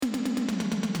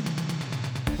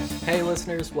Hey,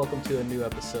 listeners, welcome to a new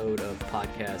episode of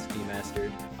Podcast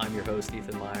Demastered. I'm your host,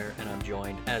 Ethan Meyer, and I'm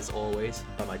joined, as always,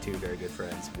 by my two very good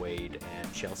friends, Wade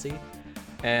and Chelsea.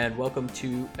 And welcome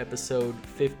to episode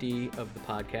 50 of the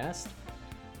podcast.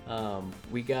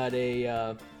 We got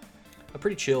a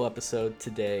pretty chill episode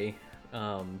today.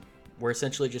 We're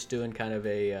essentially just doing kind of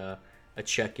a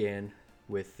check-in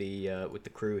with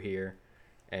the crew here,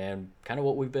 and kind of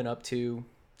what we've been up to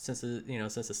since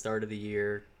the start of the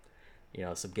year.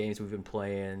 Some games we've been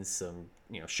playing, some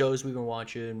shows we've been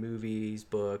watching, movies,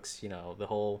 books, the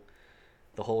whole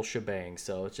shebang.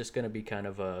 So it's just going to be kind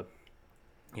of a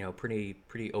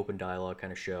pretty open dialogue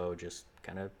kind of show, just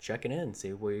kind of checking in,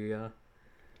 see what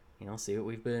see what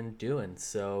we've been doing.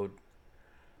 So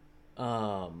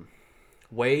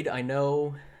Wade, I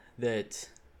know that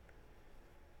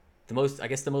the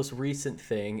most recent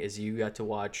thing is you got to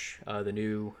watch the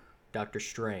new Doctor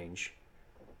Strange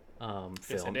film.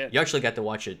 Yes, I did. You actually got to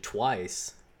watch it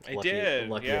twice. I did.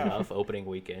 Lucky Yeah. enough, opening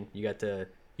weekend. You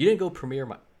didn't go premiere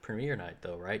night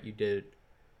though, right? You did.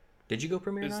 Did you go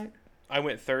premiere night? I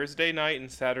went Thursday night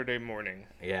and Saturday morning.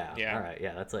 Yeah. Yeah. All right.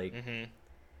 Yeah, that's like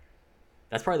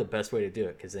that's probably the best way to do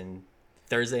it, because then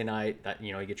Thursday night, that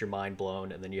you get your mind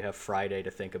blown, and then you have Friday to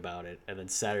think about it, and then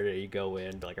Saturday you go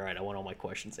in, be like, all right, I want all my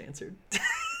questions answered.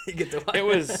 You get to watch.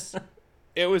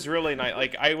 It was really nice.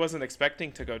 Like, I wasn't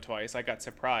expecting to go twice. I got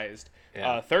surprised.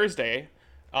 Yeah. Thursday,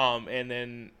 and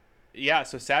then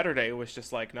so Saturday was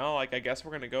just like, no, like, I guess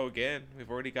we're gonna go again.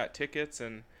 We've already got tickets,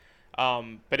 and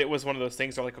but it was one of those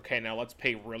things where, like, okay, now let's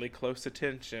pay really close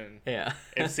attention. Yeah.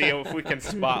 And see if we can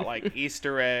spot like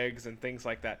Easter eggs and things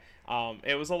like that.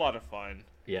 It was a lot of fun.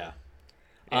 Yeah.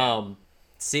 Yeah.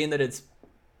 Seeing that it's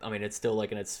still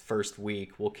like in its first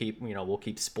week, we'll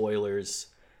keep spoilers.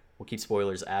 We'll keep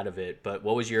spoilers out of it. But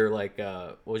what was your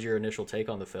initial take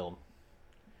on the film?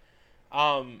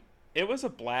 It was a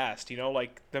blast.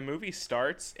 Like, the movie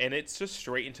starts and it's just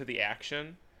straight into the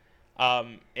action.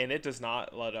 And it does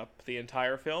not let up the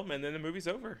entire film, and then the movie's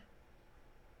over.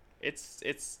 It's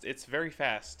very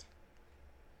fast.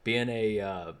 Being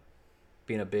a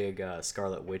big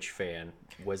Scarlet Witch fan,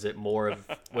 was it more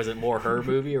her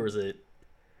movie, or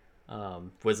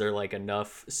was there like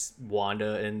enough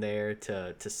Wanda in there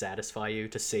to satisfy you,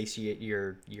 to satiate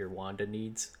your Wanda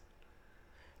needs?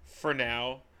 For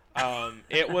now,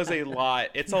 it was a lot.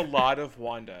 It's a lot of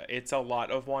Wanda.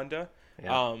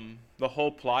 Yeah. The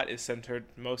whole plot is centered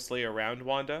mostly around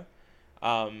Wanda,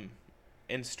 and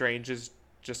Strange is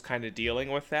just kind of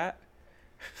dealing with that.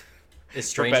 Is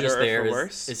Strange better just or there? for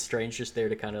worse. Is Strange just there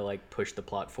to kind of like push the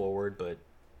plot forward, but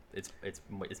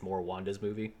it's more Wanda's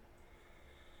movie?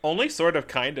 Only sort of,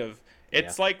 kind of.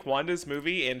 It's Yeah. like Wanda's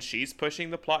movie, and she's pushing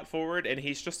the plot forward, and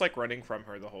he's just like running from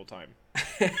her the whole time.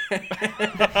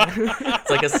 It's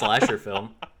like a slasher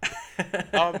film.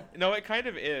 No, it kind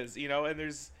of is, and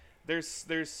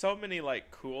there's so many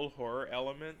like cool horror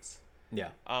elements Yeah.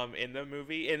 in the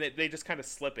movie, and they just kind of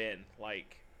slip in,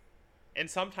 like, and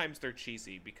sometimes they're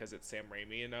cheesy because it's Sam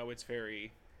Raimi, it's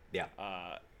very Yeah.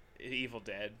 Evil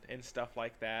Dead and stuff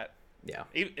like that. Yeah.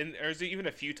 And there's even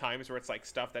a few times where it's like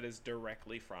stuff that is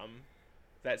directly from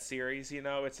that series.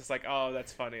 It's just like, oh,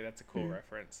 that's funny, that's a cool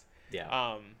reference.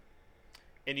 Yeah.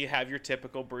 And you have your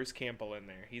typical Bruce Campbell in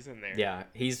there. He's in there. Yeah,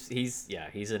 he's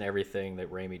in everything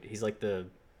that Raimi. He's like the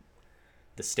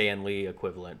Stan Lee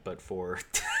equivalent, but for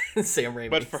Sam Raimi.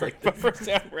 But for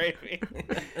Sam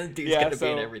Raimi. Dude's gotta be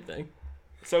in everything.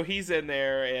 So he's in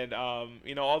there, and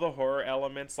all the horror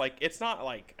elements. Like, it's not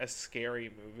like a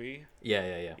scary movie.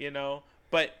 Yeah.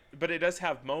 But it does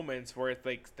have moments where it's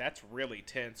like, that's really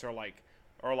tense, or like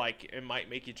it might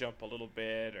make you jump a little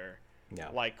bit, or Yeah.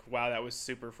 like, wow, that was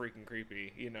super freaking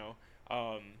creepy.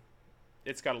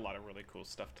 It's got a lot of really cool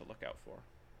stuff to look out for.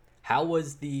 How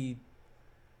was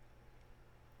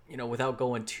without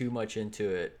going too much into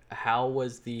it, how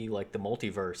was the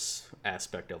multiverse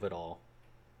aspect of it all?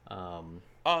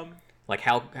 Like,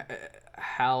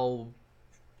 how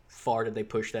far did they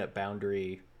push that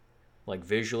boundary, like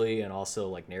visually and also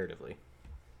like narratively?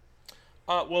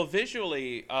 Well,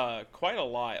 visually, quite a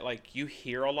lot. Like, you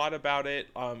hear a lot about it.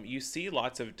 You see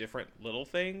lots of different little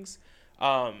things.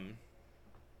 But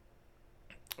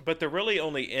they're really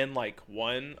only in like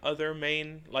one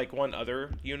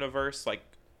other universe, like,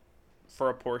 for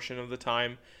a portion of the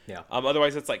time. Yeah.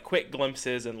 Otherwise it's like quick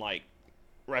glimpses and like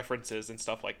references and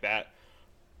stuff like that.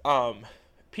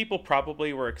 People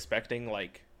probably were expecting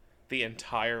like the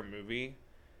entire movie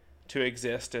to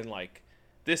exist in like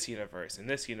this universe and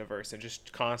this universe, and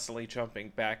just constantly jumping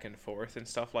back and forth and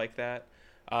stuff like that.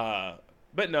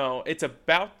 But no, it's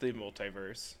about the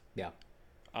multiverse. Yeah.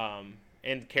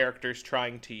 And characters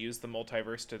trying to use the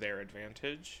multiverse to their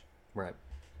advantage. Right.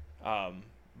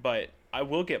 But I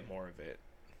will get more of it.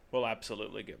 We'll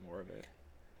absolutely get more of it.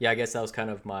 Yeah, I guess that was kind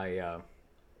of my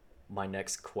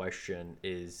next question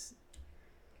is,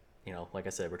 like I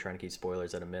said, we're trying to keep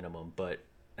spoilers at a minimum, but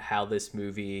how this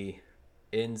movie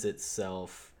ends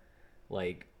itself,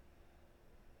 like,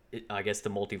 I guess the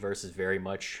multiverse is very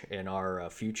much in our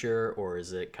future, or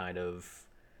is it kind of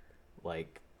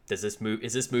like, is this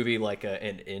movie like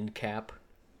an end cap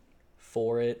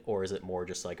for it, or is it more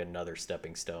just like another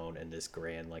stepping stone in this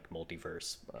grand like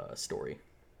multiverse story?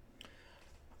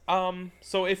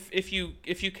 So if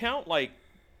you count like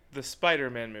the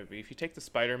Spider-Man movie, if you take the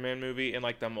Spider-Man movie and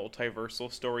like the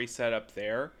multiversal story set up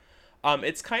there,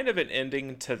 it's kind of an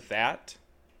ending to that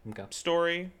Okay.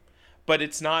 story, but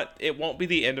it's not. It won't be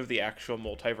the end of the actual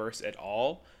multiverse at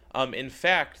all. In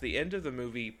fact, the end of the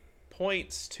movie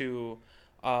points to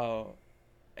uh,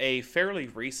 a fairly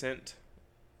recent,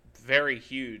 very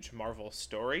huge Marvel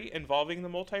story involving the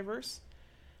multiverse.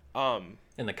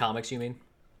 In the comics, you mean?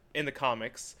 In the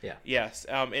comics, Yeah. yes.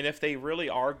 And if they really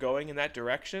are going in that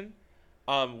direction,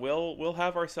 we'll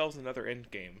have ourselves another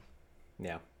Endgame.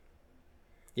 Yeah.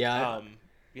 Yeah.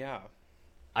 Yeah.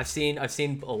 I've seen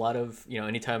a lot of,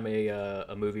 anytime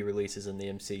a movie releases in the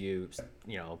MCU,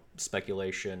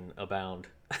 speculation abound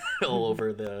all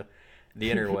over the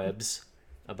interwebs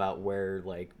about where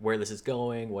this is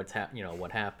going, what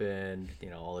happened,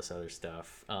 all this other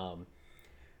stuff.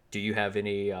 Do you have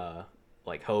any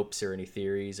like hopes or any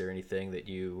theories or anything that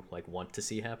you like want to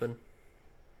see happen?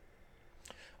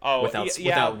 Oh,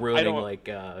 without ruining like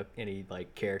any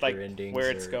like character like endings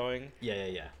where it's going.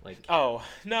 Yeah. Like, Oh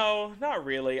no, not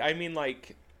really. I mean,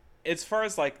 like, as far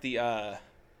as like the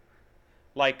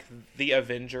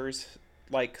Avengers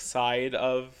like side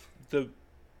of the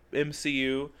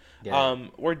MCU, yeah.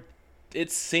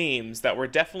 it seems that we're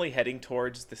definitely heading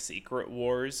towards the Secret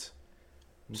Wars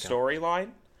storyline,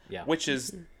 Yeah. which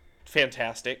is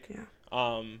fantastic. Yeah.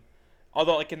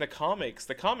 Although like in the comics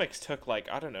took like,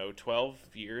 I don't know, 12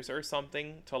 years or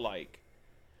something to like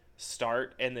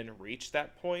start and then reach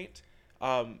that point.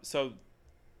 So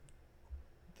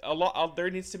there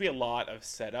needs to be a lot of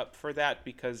setup for that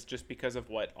because of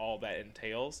what all that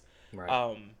entails.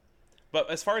 Right. But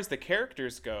as far as the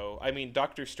characters go, I mean,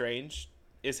 Doctor Strange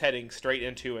is heading straight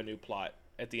into a new plot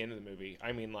at the end of the movie.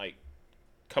 I mean, like,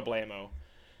 kablamo.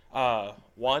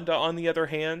 Wanda, on the other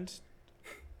hand,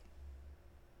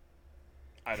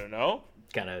 I don't know.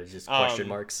 Kind of just question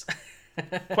marks.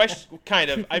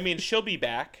 Kind of. I mean, she'll be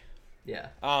back. Yeah.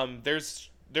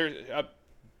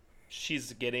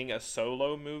 She's getting a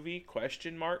solo movie ?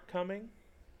 Coming.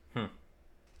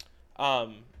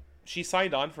 She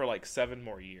signed on for like 7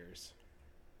 more years.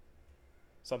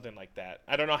 Something like that.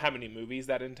 I don't know how many movies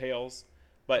that entails,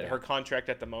 but her contract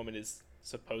at the moment is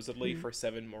supposedly for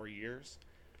 7 more years.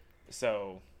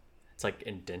 So it's like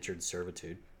indentured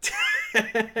servitude.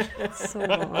 So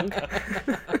long.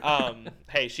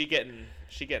 Hey, she getting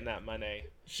that money.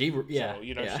 She So,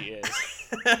 yeah. she is.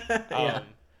 Yeah.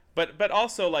 But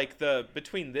also like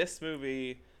between this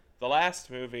movie, the last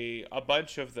movie, a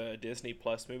bunch of the Disney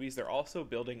Plus movies, they're also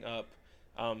building up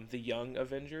the Young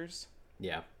Avengers.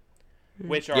 Yeah.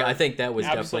 Which are I think that was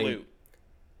absolute.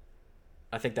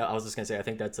 definitely. I was just gonna say I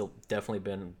think that's definitely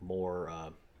been more,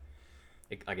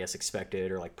 I guess, expected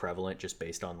or like prevalent just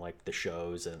based on like the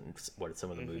shows and what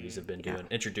some of the movies have been doing,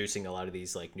 introducing a lot of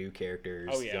these like new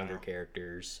characters, younger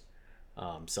characters.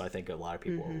 So I think a lot of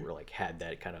people were like had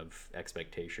that kind of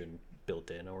expectation built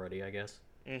in already, I guess.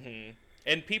 Mm-hmm.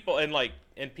 And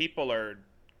people are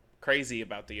crazy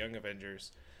about the Young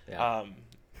Avengers. Yeah.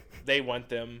 They want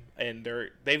them, and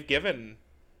they've given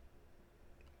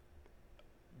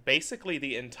basically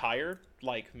the entire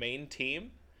like main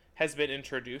team has been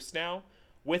introduced now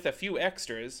with a few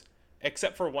extras,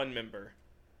 except for one member.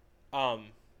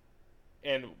 And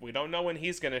we don't know when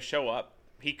he's gonna show up.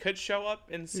 He could show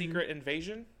up in Secret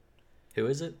Invasion. Who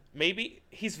is it? Maybe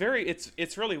he's very.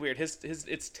 It's really weird.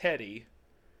 It's Teddy.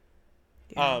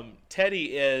 Yeah.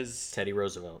 Teddy is Teddy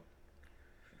Roosevelt.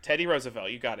 Teddy Roosevelt.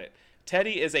 You got it.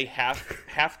 Teddy is a half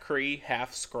Kree,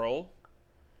 half Skrull.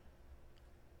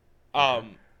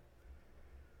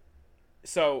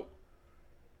 So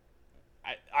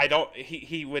I don't.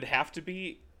 He would have to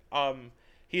be.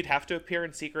 He'd have to appear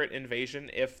in Secret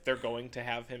Invasion if they're going to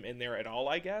have him in there at all,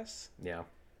 I guess. Yeah.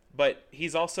 But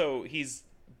he's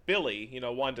Billy,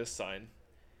 Wanda's son.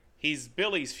 He's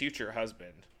Billy's future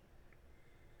husband.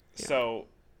 Yeah. So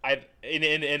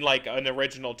in like an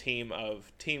original team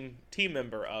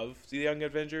member of the Young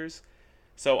Avengers.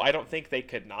 So I don't think they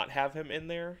could not have him in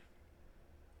there.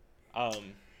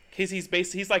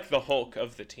 He's like the Hulk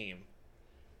of the team.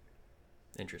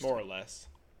 Interesting. More or less.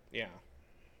 Yeah.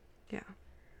 Yeah.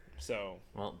 So.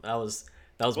 Well, that was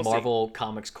We'll Marvel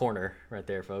Comics Corner right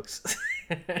there, folks.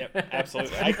 Yep,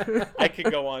 absolutely. I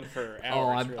could go on for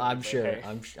hours. I'm sure. Hey.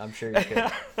 I'm sure you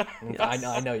can. I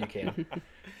know you can.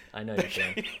 I know you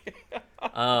can.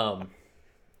 All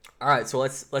right, so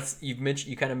let's you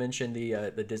kind of mentioned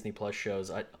the Disney Plus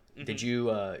shows. Did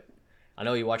you I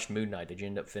know you watched Moon Knight. Did you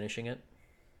end up finishing it?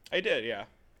 I did, yeah.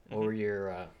 What were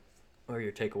your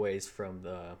takeaways from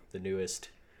the newest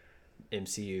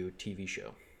MCU TV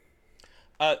show?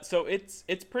 So it's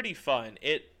pretty fun.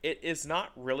 It is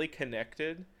not really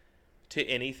connected to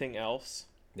anything else.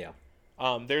 Yeah.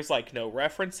 There's like no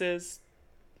references.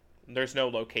 There's no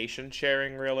location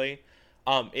sharing really.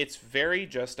 It's very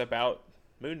just about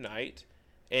Moon Knight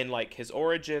and like his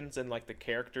origins and like the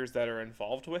characters that are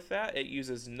involved with that. It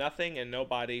uses nothing and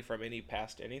nobody from any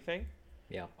past anything.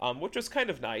 Yeah. Which was kind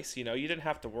of nice. You know, you didn't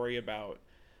have to worry about,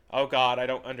 oh God, I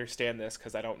don't understand this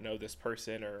because I don't know this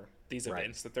person or these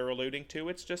events that they're alluding to.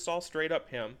 It's just all straight up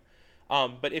him.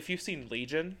 But if you've seen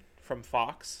Legion from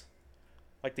Fox,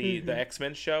 like the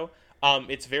X-Men show,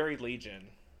 it's very Legion.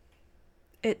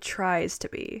 It tries to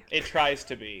be. It tries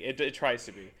to be. It tries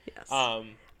to be. Yes.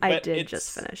 But I did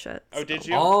just finish it. Oh, so. did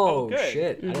you? Oh, good.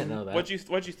 shit! I didn't know that. What'd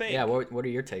you think? Yeah. What are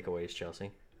your takeaways,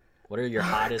 Chelsea? What are your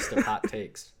hottest of hot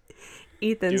takes?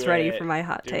 Ethan's Do ready it. for my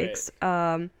hot Do takes. it.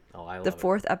 Oh, I love The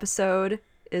fourth episode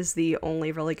is the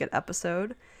only really good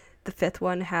episode. The fifth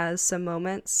one has some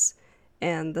moments,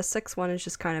 and the sixth one is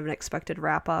just kind of an expected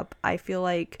wrap up. I feel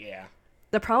like Yeah.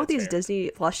 the problem with That's these fair.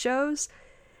 Disney Plus shows,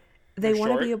 they They're want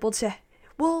to short? be able to.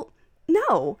 Well,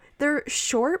 no, they're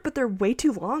short, but they're way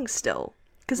too long still.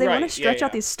 Because they want Right, to yeah, stretch out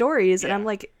yeah. these stories, and Yeah. I'm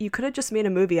like, you could have just made a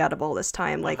movie out of all this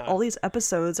time. Like, all these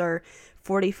episodes are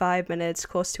 45 minutes,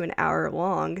 close to an hour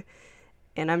long,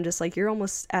 and I'm just like, you're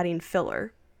almost adding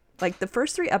filler. Like, the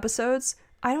first 3 episodes,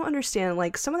 I don't understand.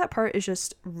 Like, some of that part is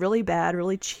just really bad,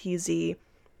 really cheesy,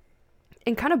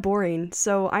 and kind of boring.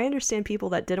 So I understand people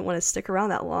that didn't want to stick around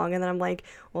that long, and then I'm like,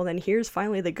 well, then here's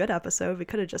finally the good episode. We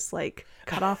could have just, like,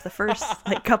 cut off the first,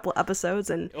 like, couple episodes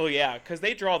and... Oh yeah, because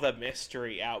they draw the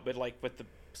mystery out, but like with the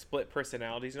split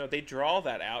personalities, you know, they draw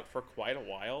that out for quite a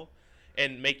while,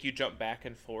 and make you jump back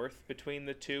and forth between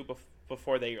the two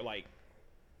before they like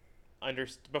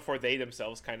before they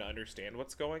themselves kind of understand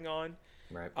what's going on.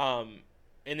 Right.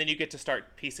 And then you get to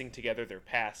start piecing together their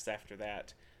pasts after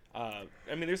that. I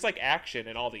mean, there's like action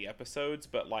in all the episodes,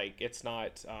 but like it's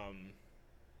not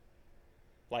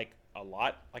like a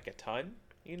lot, like a ton,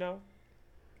 you know.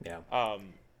 Yeah.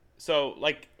 So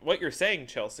like what you're saying,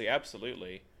 Chelsea,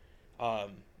 absolutely.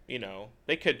 You know,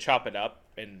 they could chop it up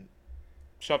and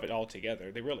shove it all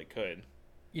together. They really could.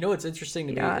 You know what's interesting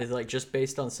to Yeah. me is like just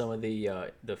based on some of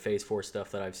the Phase 4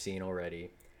 stuff that I've seen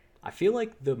already, I feel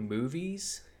like the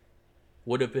movies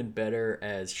would have been better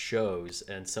as shows,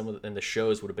 and the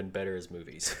shows would have been better as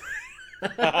movies.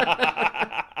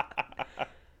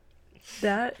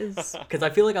 That is... Because I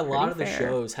feel like a lot Pretty of the fair.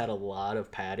 shows had a lot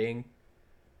of padding,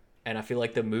 and I feel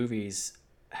like the movies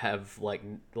have like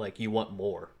you want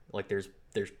more. Like there's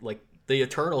like the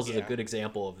Eternals is a Yeah. good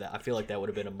example of that. I feel like that would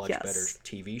have been a much Yes. better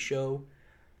TV show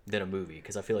than a movie,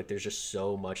 because I feel like there's just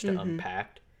so much to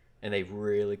unpack, and they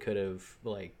really could have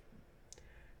like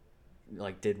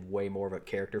did way more of a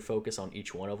character focus on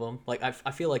each one of them. Like I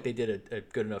feel like they did a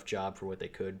good enough job for what they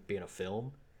could be in a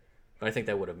film, but I think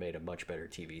that would have made a much better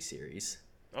TV series.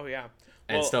 Oh yeah.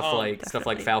 And Well, stuff like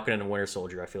Definitely. Falcon and the Winter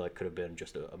Soldier, I feel like could have been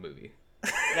just a movie.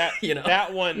 that you know?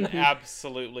 that one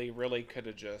absolutely really could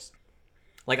have just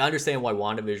Like I understand why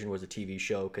WandaVision was a TV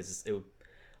show, because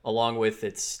along with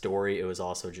its story, it was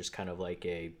also just kind of like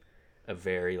a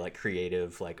very like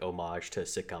creative like homage to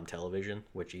sitcom television,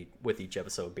 which with each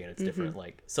episode being it's different.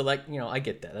 Like so, like you know, I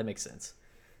get that makes sense.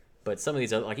 But some of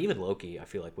these other, like even Loki, I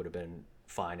feel like would have been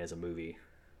fine as a movie.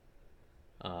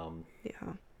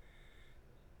 Yeah.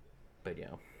 But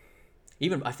yeah,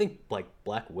 even I think like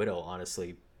Black Widow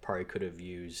honestly probably could have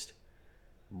used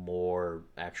more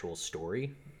actual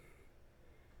story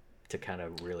to kind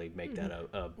of really make that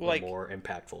a Like- more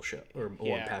impactful show or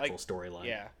more Yeah, impactful like- storyline.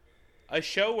 yeah. A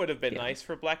show would have been Yeah. nice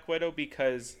for Black Widow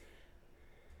because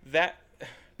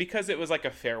it was like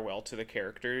a farewell to the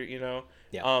character, you know.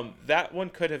 Yeah. That one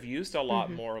could have used a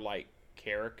lot more like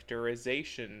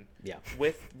characterization Yeah.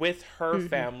 with her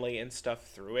family and stuff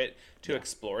through it to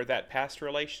explore that past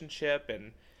relationship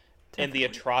and the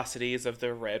atrocities of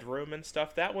the Red Room and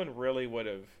stuff. That one really would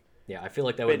have. Yeah, I feel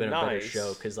like that would have been been a better nice.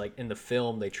 show, because like in the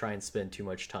film they try and spend too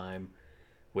much time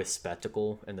with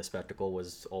spectacle, and the spectacle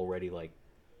was already like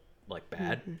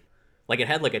bad. Like it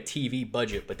had like a TV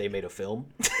budget, but they made a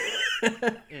film.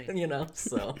 You know,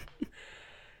 so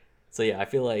yeah, I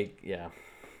feel like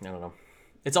I don't know.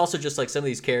 It's also just like some of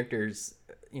these characters,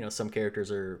 some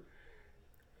characters are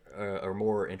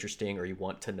more interesting, or you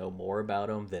want to know more about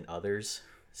them than others.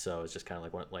 So it's just kind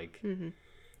of like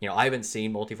I haven't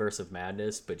seen Multiverse of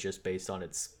Madness, but just based on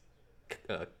its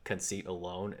conceit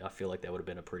alone, I feel like that would have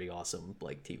been a pretty awesome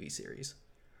like TV series,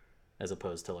 as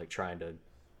opposed to like trying to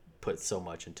put so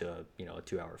much into a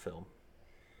 2-hour film.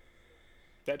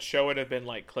 That show would have been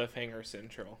like Cliffhanger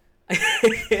Central.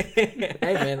 Hey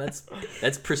man,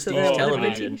 that's prestige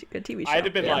television. Good TV show. I'd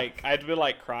have been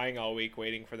like crying all week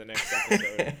waiting for the next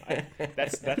episode.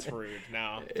 That's rude.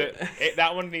 No,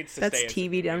 that one needs to that's stay. That's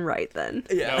TV done right then.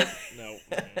 Yeah.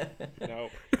 No.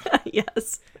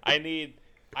 Yes. I need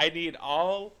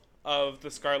all of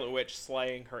the Scarlet Witch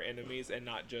slaying her enemies and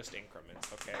not just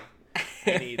increments. Okay.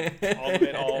 I need all of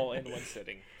it all in one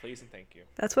sitting, please and thank you.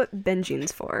 That's what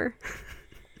binging's for.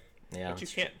 Yeah. But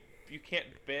you can't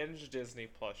binge Disney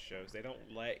Plus shows. They don't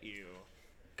let you.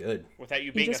 Good. Without you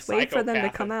You being just a psychopath. wait for them to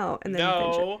come out and then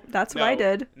binge it. That's what I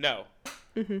did. No.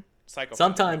 Mm-hmm.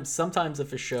 Sometimes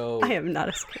if a show. I am not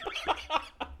a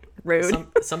rude.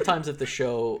 Sometimes if the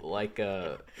show like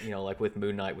like with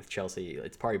Moon Knight with Chelsea,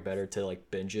 it's probably better to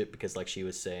like binge it because like she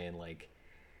was saying like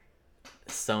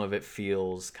some of it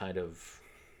feels kind of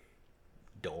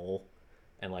dull,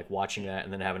 and like watching that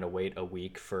and then having to wait a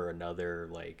week for another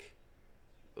like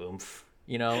oomph.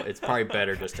 It's probably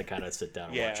better just to kind of sit down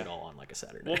and watch it all on like a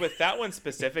Saturday. Well, with that one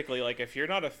specifically, like if you're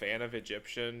not a fan of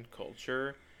Egyptian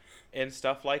culture and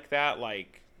stuff like that,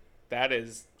 like that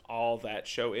is all that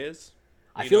show is.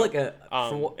 I feel like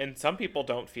and some people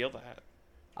don't feel that.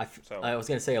 I was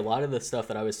gonna say a lot of the stuff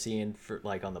that I was seeing for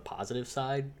like on the positive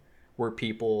side were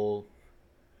people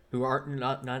who aren't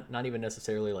not even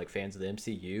necessarily like fans of the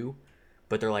MCU,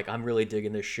 but they're like, I'm really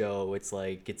digging this show. It's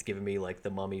like it's giving me like the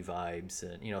Mummy vibes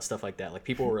and stuff like that. Like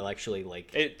people were actually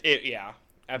like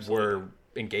absolutely were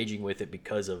engaging with it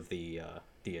because of the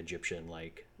Egyptian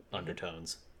like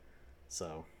undertones.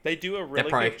 So they do a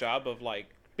really good job of like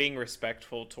being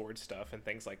respectful towards stuff and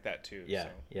things like that too. Yeah.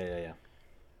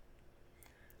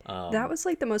 That was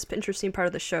like the most interesting part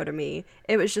of the show to me.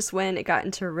 It was just when it got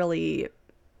into really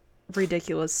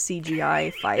ridiculous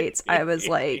CGI fights. I was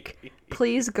like,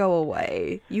 please go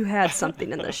away. You had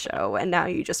something in the show and now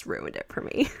you just ruined it for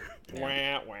me.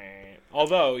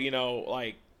 Although,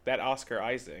 like that Oscar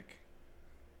Isaac.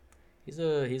 He's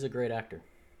a great actor.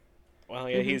 Well,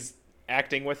 yeah, he's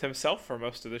acting with himself for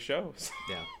most of the shows.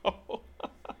 Yeah.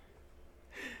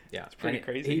 Yeah. It's pretty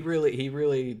crazy. He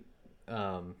really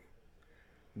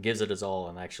gives it his all,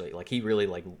 and actually like he really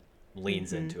like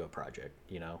leans into a project,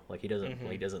 like he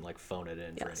doesn't like phone it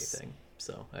in for anything.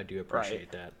 So I do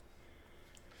appreciate that.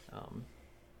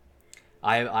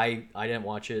 I didn't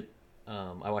watch it.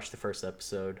 I watched the first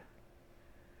episode,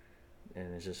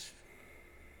 and it's just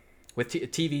with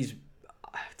TV's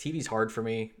hard for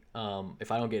me.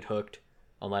 If I don't get hooked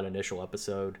on that initial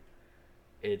episode,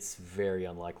 it's very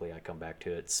unlikely I come back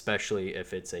to it, especially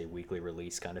if it's a weekly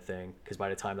release kind of thing, because by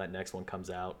the time that next one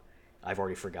comes out, I've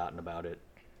already forgotten about it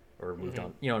or moved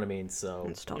on. You know what I mean? So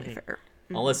it's totally fair.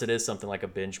 Unless it is something like a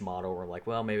binge model where like,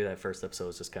 well, maybe that first episode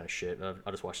is just kind of shit.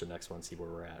 I'll just watch the next one, see where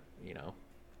we're at.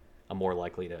 I'm more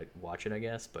likely to watch it, I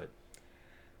guess. But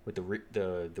with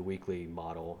the weekly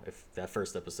model, if that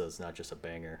first episode's not just a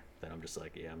banger, then I'm just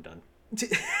like, yeah, I'm done.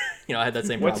 I had that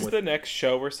same problem. What's the next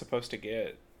show we're supposed to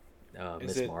get?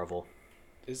 Miss Marvel.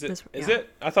 Is it? Is it?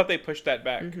 I thought they pushed that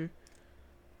back. Mm-hmm.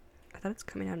 I thought it's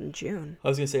coming out in June. I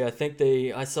was gonna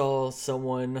say, I saw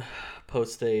someone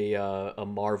post a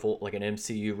Marvel, like an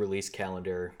MCU release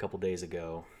calendar a couple days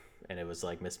ago, and it was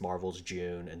like Miss Marvel's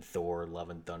June and Thor: Love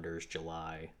and Thunder's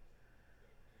July.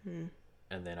 And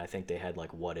then I think they had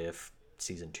like What If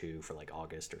season 2 for like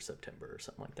August or September or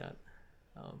something like that.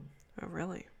 Oh,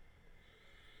 really?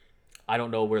 I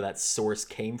don't know where that source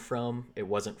came from. It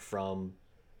wasn't from,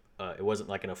 it wasn't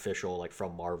like an official like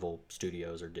from Marvel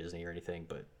Studios or Disney or anything,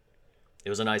 but it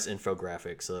was a nice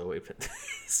infographic. So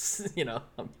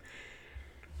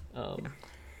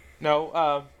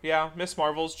Miss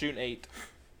Marvel's June 8th.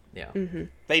 Yeah. Mm-hmm.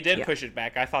 They did push it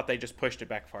back. I thought they just pushed it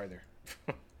back farther.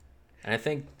 And I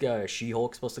think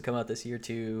She-Hulk's supposed to come out this year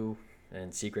too,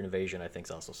 and Secret Invasion I think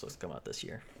is also supposed to come out this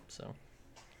year. So.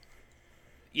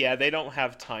 Yeah, they don't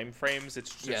have time frames.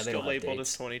 It's just still labeled dates.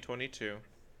 as 2022.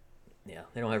 Yeah,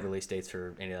 they don't have release dates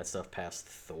for any of that stuff past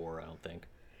Thor, I don't think.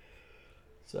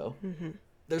 So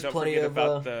there's don't plenty forget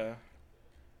of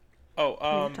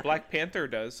about Black Panther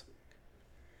does.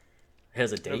 It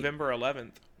has a date. November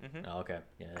 11th. Mm-hmm. Oh, okay.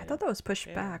 Yeah. I thought that was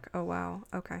pushed back. Oh wow.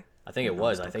 Okay. I think it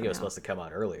was. I think it was supposed to come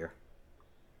out earlier.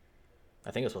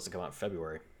 I think it was supposed to come out in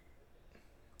February.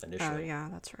 Initially. Oh yeah,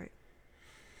 that's right.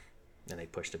 and they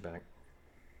pushed it back.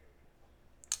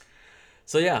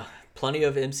 So yeah, plenty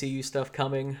of MCU stuff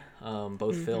coming,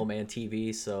 both film and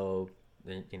TV. So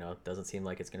you know, it doesn't seem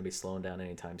like it's going to be slowing down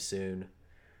anytime soon,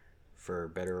 for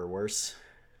better or worse.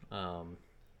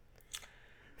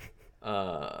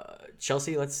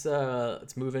 Chelsea, let's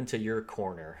move into your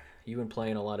corner. You've been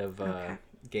playing a lot of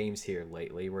games here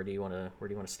lately. Where do you want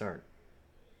to start?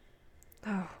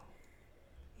 Oh,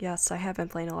 yes, I have been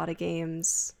playing a lot of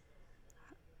games.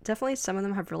 Definitely some of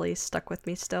them have really stuck with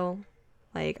me still.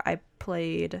 Like, I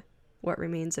played What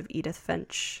Remains of Edith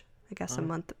Finch, I guess a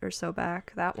month or so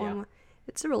back. That one,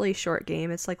 it's a really short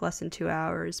game. It's like less than 2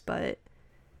 hours, but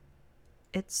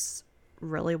it's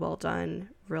really well done.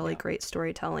 Really great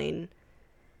storytelling.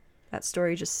 That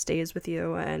story just stays with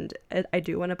you, and I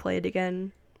do want to play it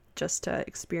again just to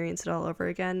experience it all over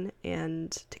again and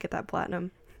to get that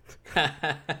platinum.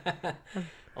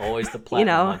 Always the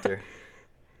platinum hunter.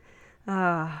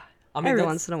 I mean, every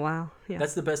once in a while. Yeah.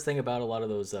 That's the best thing about a lot of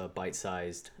those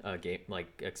bite-sized game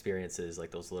like experiences,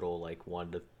 like those little like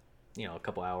 1 to a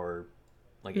couple hour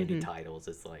like indie titles.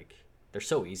 It's like they're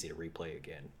so easy to replay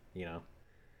again, you know,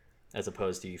 as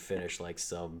opposed to you finish like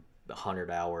some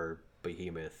 100-hour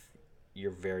behemoth.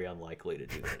 You're very unlikely to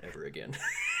do that ever again.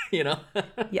 You know?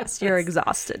 Yes, you're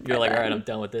exhausted. You're like, all right, I'm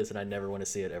done with this, and I never want to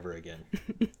see it ever again.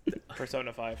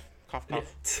 Persona 5. Cough,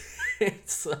 cough.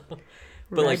 So, but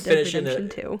Red like Dead finishing Redemption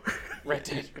it. 2. Red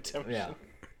Dead Redemption.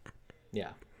 Yeah.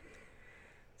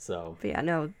 So. But yeah,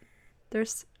 no,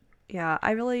 there's,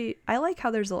 I like how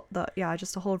there's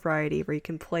just a whole variety where you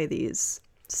can play these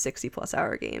 60+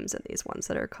 hour games and these ones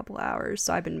that are a couple hours.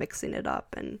 So I've been mixing it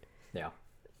up, and yeah,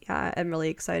 I'm really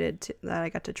excited that I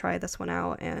got to try this one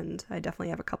out, and I definitely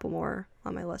have a couple more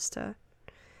on my list to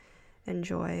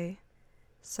enjoy.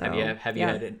 So have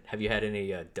you had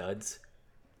any duds,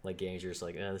 like games you're just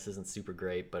like, this isn't super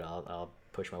great, but I'll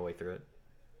push my way through it?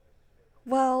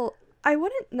 Well, I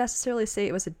wouldn't necessarily say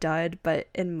it was a dud, but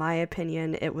in my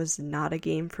opinion, it was not a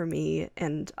game for me,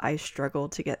 and I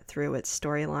struggled to get through its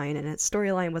storyline, and its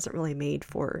storyline wasn't really made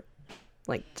for,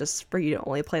 like, just for you to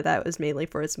only play that. It was mainly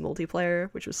for its multiplayer,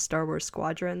 which was Star Wars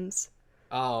Squadrons.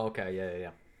 Oh, okay, yeah.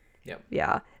 Yep.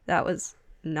 Yeah, that was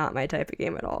not my type of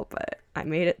game at all, but I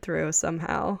made it through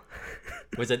somehow.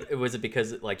 Was it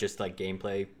because like just like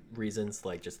gameplay reasons,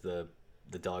 like just the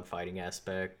dogfighting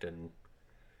aspect and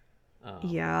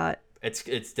yeah, it's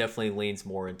definitely leans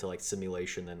more into like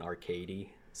simulation than arcadey.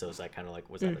 So is that kind of like,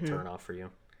 was that a turn off for you?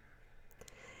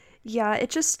 Yeah,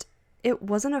 it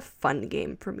wasn't a fun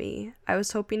game for me. I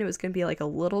was hoping it was going to be like a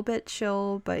little bit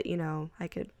chill, but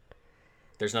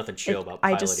There's nothing chill about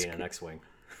piloting an X-Wing.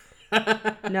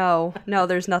 No,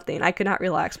 there's nothing. I could not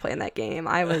relax playing that game.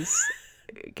 I was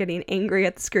getting angry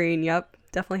at the screen. Yep,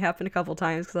 definitely happened a couple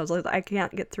times because I was like, I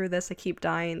can't get through this. I keep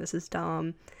dying. This is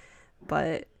dumb.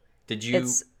 But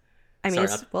it's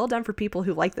well done for people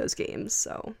who like those games.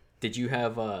 So did you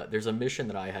have there's a mission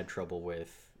that I had trouble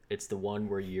with. It's the one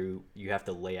where you have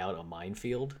to lay out a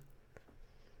minefield.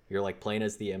 You're like playing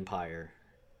as the Empire,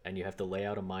 and you have to lay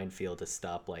out a minefield to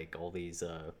stop like all these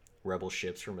rebel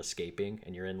ships from escaping,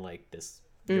 and you're in like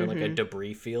you're in like a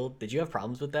debris field. Did you have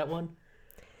problems with that one?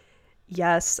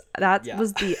 Yes, that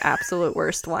was the absolute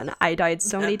worst one. I died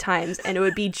so many times, and it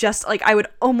would be just like I would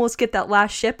almost get that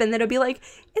last ship, and then it'd be like,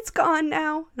 it's gone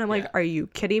now. And I'm like, are you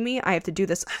kidding me? I have to do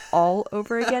this all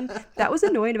over again? That was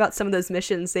annoying about some of those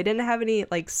missions. They didn't have any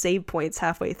like save points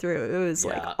halfway through. It was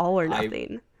like all or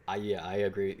nothing. I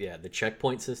agree. Yeah, the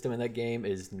checkpoint system in that game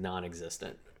is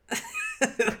non-existent.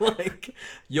 Like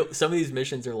some of these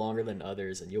missions are longer than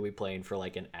others, and you'll be playing for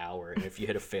like an hour, and if you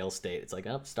hit a fail state, it's like,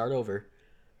 start over.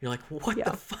 You're like, what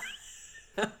the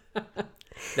fuck?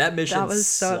 That mission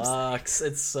sucks.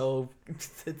 It's so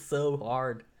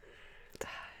hard.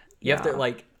 You have to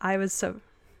like.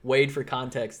 Wade, for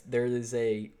context, there is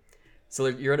so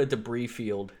you're in a debris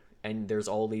field, and there's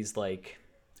all these like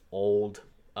old,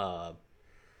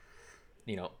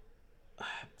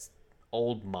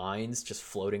 old mines just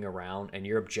floating around, and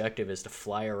your objective is to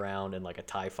fly around in like a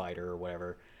TIE fighter or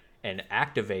whatever, and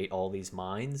activate all these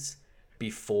mines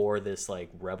before this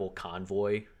like rebel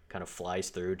convoy kind of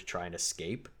flies through to try and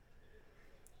escape.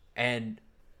 And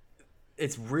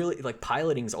it's really like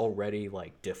piloting's already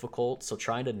like difficult, so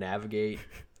trying to navigate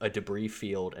a debris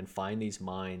field and find these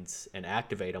mines and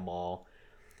activate them all,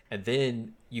 and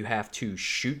then you have to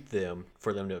shoot them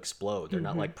for them to explode. They're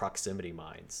not like proximity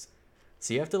mines,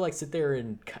 so you have to like sit there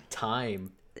and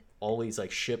time all these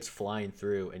like ships flying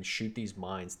through and shoot these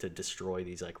mines to destroy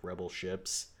these like rebel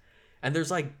ships. And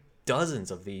there's like dozens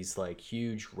of these like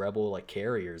huge rebel like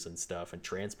carriers and stuff and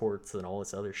transports and all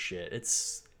this other shit.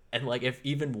 And like if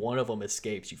even one of them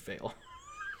escapes, you fail.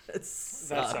 That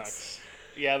sucks.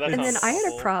 Yeah, that And then sounds I had a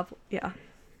awful. problem. Yeah.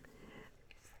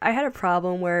 I had a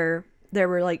problem where there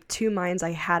were like 2 mines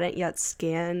I hadn't yet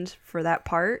scanned for that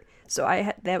part. So I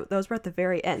had those were at the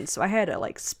very end. So I had to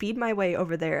like speed my way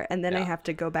over there, and then I Yeah. have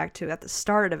to go back to at the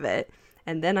start of it,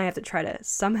 and then I have to try to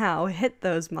somehow hit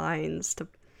those mines to.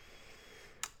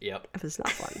 Yep. It was not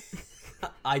fun.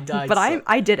 I died. But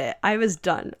I did it. I was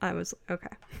done. I was okay.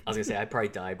 I was gonna say I probably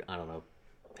died. I don't know,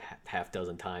 half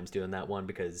dozen times doing that one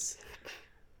because,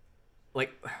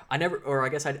 like, I never, or I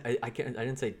guess I can't. I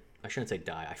didn't say. I shouldn't say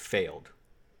die. I failed.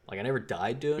 Like I never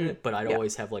died doing it, but I'd yeah.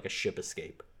 always have like a ship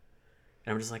escape,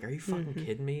 and I'm just like, are you fucking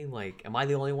kidding me? Like, am I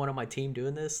the only one on my team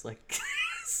doing this? Like,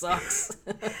 sucks.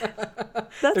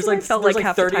 That's what I felt there's like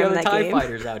half the 30 time in other that TIE game.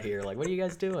 fighters out here. Like, what are you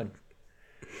guys doing?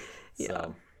 Yeah.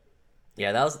 So,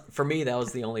 yeah, that was for me. That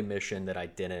was the only mission that I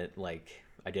didn't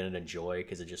enjoy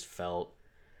because it just felt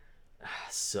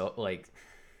so like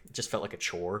it just felt like a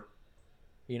chore,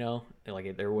 you know. And,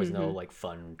 like there was no like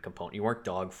fun component. You weren't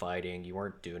dogfighting. You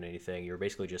weren't doing anything. You were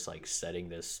basically just like setting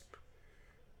this,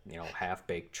 half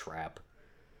baked trap.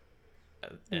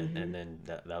 And then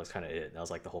that was kind of it. That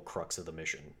was like the whole crux of the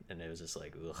mission, and it was just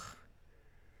like ugh.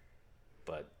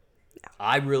 But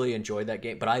I really enjoyed that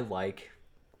game. But I like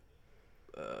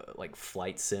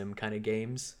flight sim kind of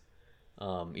games.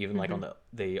 Even like on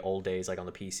the old days, like on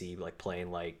the PC, like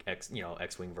playing like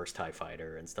X-Wing versus TIE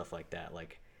Fighter and stuff like that.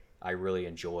 Like I really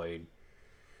enjoyed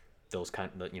those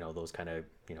kind of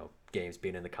games,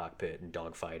 being in the cockpit and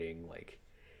dogfighting. Like,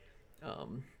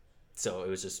 so it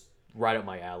was just right up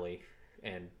my alley,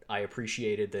 and I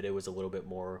appreciated that it was a little bit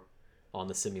more on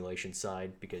the simulation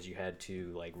side because you had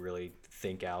to like really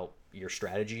think out your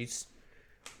strategies.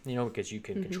 Because you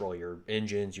can control your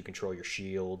engines, you control your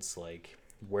shields, like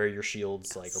where your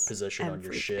shields like are positioned on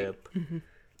your ship,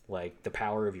 like the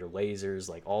power of your lasers,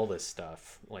 like all this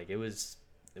stuff. Like it was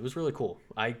really cool.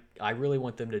 I really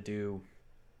want them to do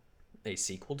a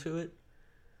sequel to it.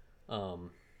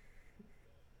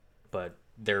 But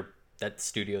that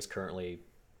studio's currently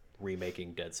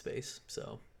remaking Dead Space,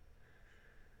 so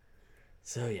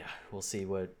yeah, we'll see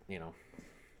what.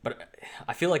 But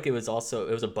I feel like it was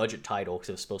a budget title because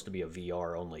it was supposed to be a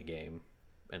VR only game,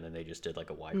 and then they just did like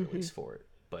a wide release for it.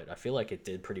 But I feel like it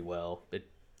did pretty well. It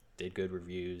did good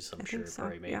reviews. I'm sure it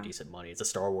probably made decent money. It's a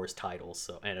Star Wars title,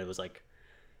 and it was like,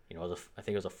 I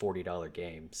think it was a $40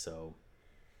 game. So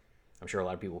I'm sure a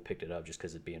lot of people picked it up just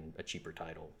because it being a cheaper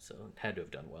title. So it had to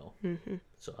have done well.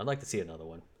 So I'd like to see another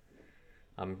one.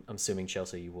 I'm assuming,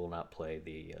 Chelsea, you will not play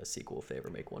the sequel if they ever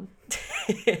make one.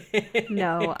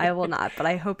 No, I will not. But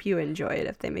I hope you enjoy it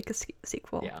if they make a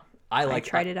sequel. Yeah, I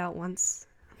tried it out once.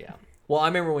 Yeah. Well, I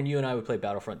remember when you and I would play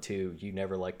Battlefront 2, you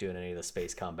never liked doing any of the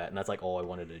space combat, and that's like all I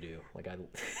wanted to do. Like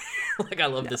I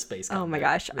love the space combat. Oh my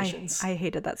gosh, missions. I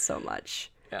hated that so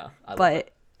much. Yeah.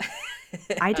 But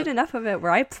I did enough of it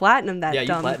where I platinumed that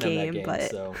dumb platinumed game. that game. But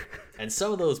So, and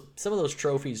some of those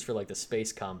trophies for like the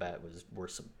space combat were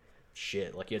some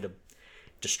shit. Like you had to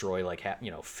destroy like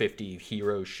 50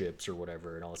 hero ships or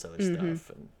whatever and all this other stuff.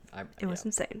 And it was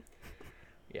insane.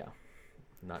 Yeah.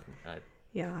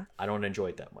 Yeah. I don't enjoy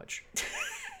it that much.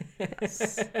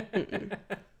 Yes.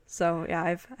 So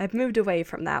yeah, I've moved away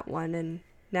from that one, and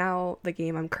now the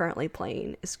game I'm currently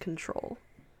playing is Control.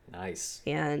 Nice.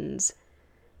 And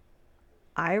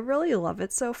I really love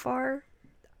it so far.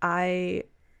 I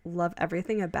love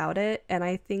everything about it, and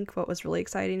I think what was really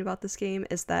exciting about this game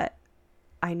is that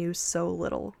I knew so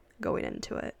little going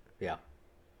into it. Yeah.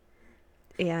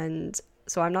 And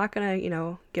so I'm not going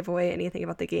to, give away anything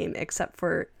about the game except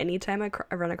for anytime I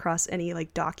run across any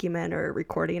like document or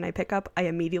recording I pick up, I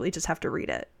immediately just have to read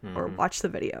it or watch the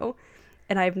video.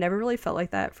 And I've never really felt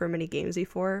like that for many games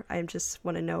before. I just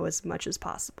want to know as much as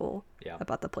possible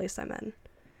about the place I'm in.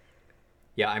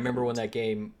 Yeah, I remember when that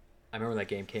game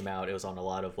came out, it was on a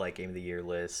lot of like Game of the Year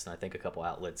lists, and I think a couple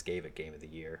outlets gave it Game of the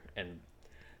Year. And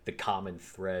the common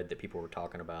thread that people were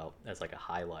talking about as like a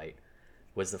highlight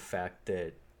was the fact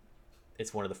that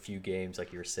it's one of the few games,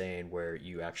 like you were saying, where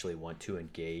you actually want to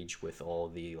engage with all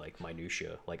the like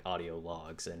minutia, like audio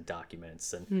logs and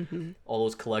documents and all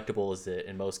those collectibles that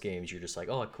in most games you're just like,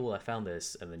 oh cool, I found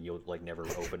this, and then you'll like never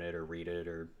open it or read it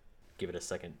or give it a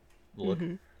second look.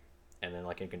 And then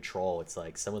like in Control, it's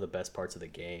like some of the best parts of the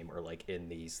game are like in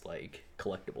these like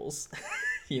collectibles.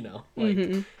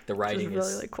 Like the writing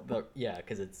is really cool.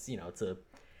 because it's it's a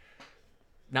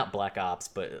not Black Ops,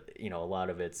 but a lot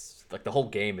of it's like the whole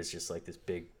game is just like this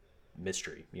big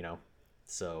mystery,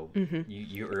 so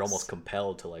you're almost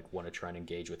compelled to like want to try and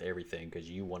engage with everything because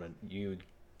you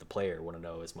the player want to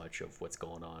know as much of what's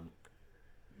going on.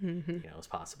 as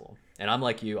possible. And I'm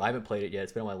like you, I haven't played it yet.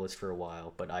 It's been on my list for a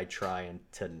while, but I try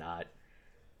to not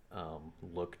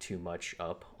look too much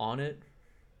up on it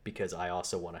because I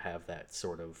also want to have that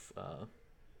sort of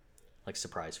like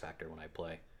surprise factor when I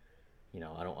play.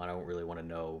 I don't really want to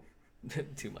know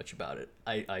too much about it.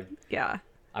 I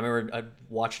remember I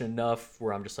watching enough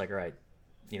where I'm just like, all right,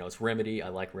 it's Remedy. I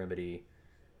like Remedy.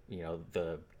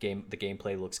 The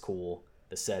gameplay looks cool.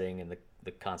 The setting and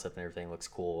the concept and everything looks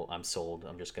cool. I'm sold.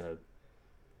 I'm just gonna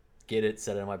get it,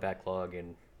 set it on my backlog,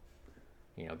 and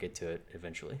get to it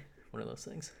eventually. One of those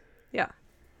things. Yeah,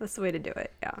 that's the way to do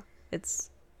it. Yeah,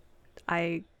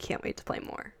 I can't wait to play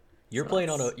more. You're playing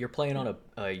on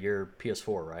your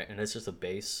PS4, right? And it's just a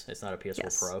base. It's not a PS4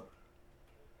 Yes. Pro.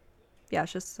 Yeah,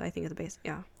 it's just I think it's a base.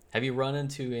 Yeah. Have you run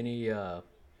into any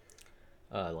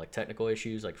like technical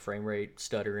issues, like frame rate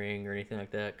stuttering or anything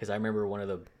like that? Because I remember one of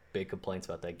the big complaints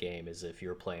about that game is if you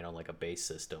were playing on like a base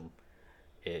system,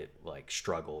 it like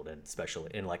struggled, and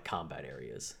especially in like combat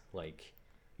areas. Like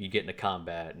you get into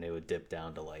combat and it would dip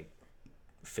down to like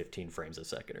 15 frames a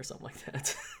second or something like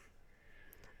that.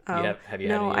 Have you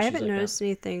had any issues I haven't like noticed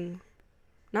anything.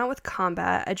 Not with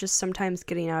combat. I just sometimes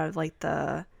getting out of like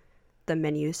the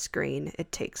menu screen,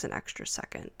 it takes an extra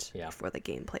second before the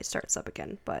gameplay starts up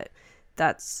again. But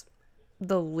that's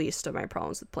the least of my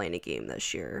problems with playing a game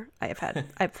this year.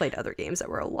 I've played other games that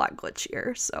were a lot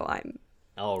glitchier, so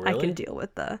Oh, really? I can deal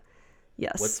with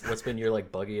yes. What's been your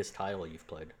like buggiest title you've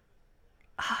played?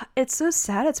 It's so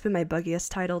sad it's been my buggiest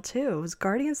title too. It was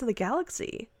Guardians of the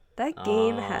Galaxy. That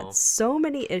game had so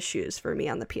many issues for me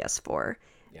on the PS4.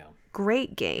 Yeah.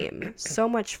 Great game. So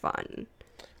much fun.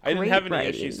 I didn't have any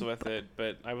writing, issues with it,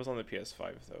 but I was on the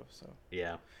PS5 though, so.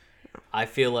 Yeah. I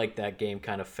feel like that game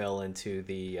kind of fell into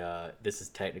the this is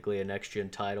technically a next gen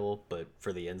title, but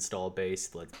for the install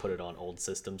base, let's put it on old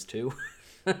systems too.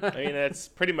 I mean, that's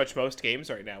pretty much most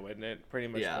games right now, isn't it? Pretty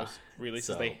much Yeah. most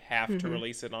releases, they have to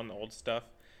release it on the old stuff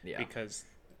because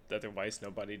otherwise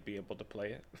nobody'd be able to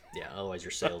play it. Yeah, otherwise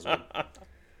your sales would...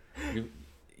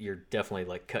 You're definitely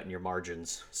like cutting your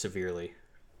margins severely.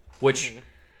 Which,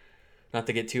 not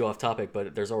to get too off topic,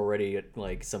 but there's already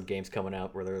like some games coming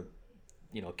out where they're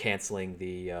canceling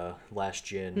the last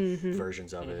gen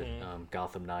versions of it.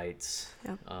 Gotham Knights,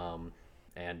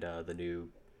 and the new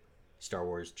Star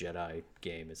Wars Jedi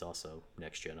game is also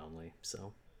next gen only.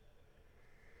 So,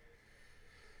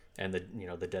 and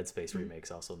the Dead Space remake's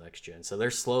also next gen. So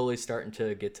they're slowly starting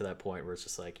to get to that point where it's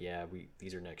just like, yeah,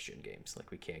 these are next gen games.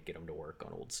 Like we can't get them to work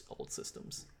on old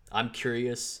systems. I'm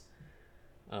curious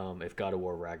if God of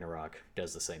War Ragnarok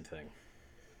does the same thing.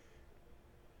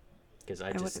 Because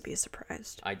I wouldn't be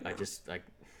surprised. I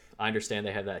understand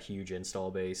they have that huge install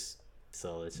base,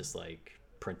 so it's just like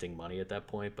printing money at that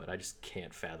point. But I just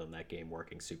can't fathom that game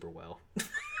working super well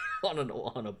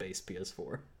on a base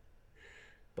PS4.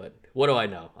 But what do I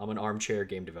know? I'm an armchair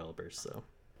game developer, so.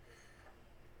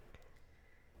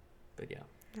 But yeah.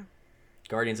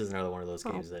 Guardians is another one of those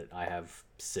games that I have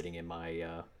sitting in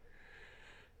my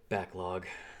backlog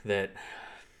that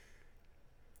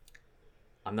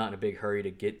I'm not in a big hurry to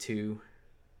get to,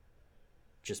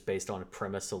 just based on a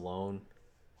premise alone,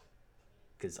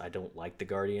 because I don't like the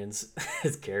Guardians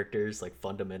as characters. Like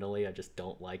fundamentally, I just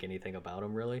don't like anything about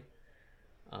them really.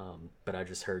 But I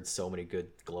just heard so many good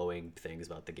glowing things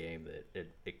about the game that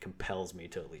it compels me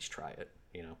to at least try it.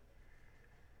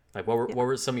 Like what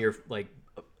were some of your like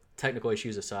technical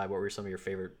issues aside? What were some of your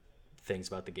favorite things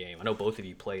about the game? I know both of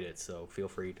you played it, so feel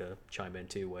free to chime in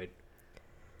too, Wade.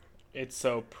 It's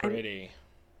so pretty.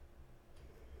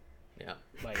 Yeah.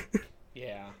 Like,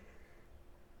 yeah.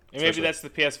 And maybe that's the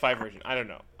PS5 version. I don't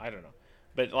know.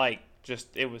 But like,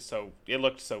 just it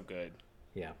looked so good.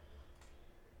 Yeah.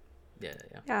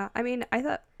 Yeah, I mean, I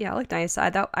thought, it looked nice.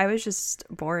 I thought I was just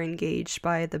more engaged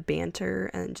by the banter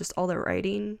and just all the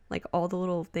writing, like all the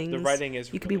little things. The writing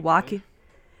is. You could be walking.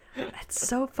 It's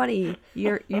so funny.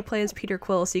 You play as Peter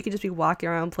Quill, so you could just be walking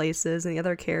around places, and the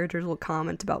other characters will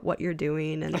comment about what you're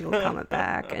doing, and you'll comment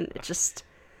back, and it just.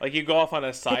 Like you go off on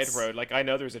a side road, like I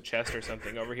know there's a chest or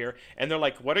something over here, and they're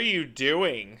like, "What are you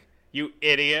doing, you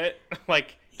idiot?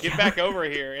 Like, get back over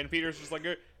here!" And Peter's just like,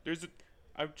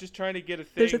 I'm just trying to get a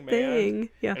thing, There's a man. thing.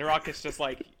 Yeah. And Rocket's just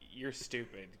like, "You're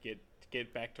stupid.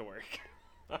 Get back to work."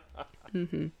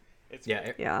 It's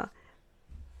yeah. Yeah.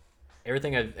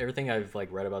 Everything I've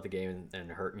like read about the game and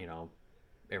heard,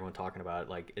 everyone talking about it,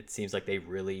 like it seems like they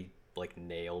really like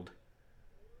nailed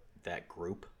that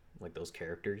group, like those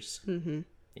characters.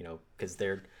 Because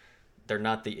they're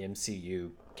not the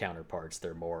MCU counterparts.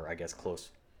 They're more, I guess, close.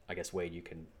 I guess Wade, you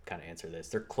can kind of answer this.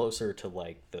 They're closer to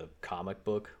like the comic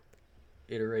book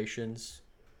iterations,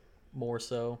 more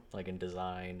so, like in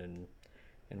design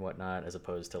and whatnot, as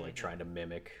opposed to like trying to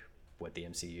mimic what the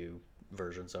MCU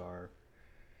versions are.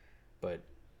 But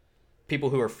people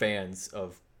who are fans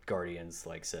of Guardians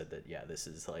like said that this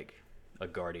is like a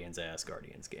Guardians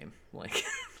game. Like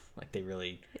like they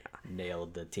really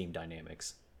nailed the team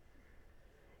dynamics.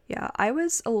 Yeah, I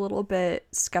was a little bit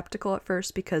skeptical at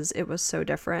first because it was so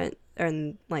different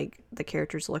and like the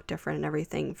characters looked different and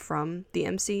everything from the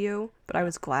MCU, but I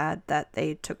was glad that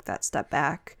they took that step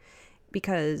back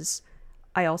because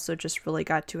I also just really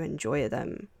got to enjoy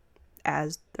them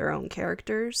as their own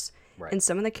characters. Right. And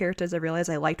some of the characters I realized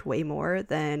I liked way more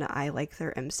than I like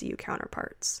their MCU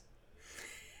counterparts.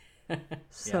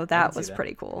 So that was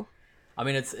pretty cool. I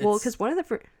mean, it's well, because one of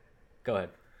the go ahead.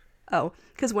 Oh,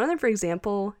 because one of them, for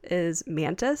example, is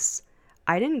Mantis.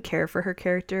 I didn't care for her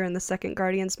character in the second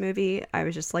Guardians movie. I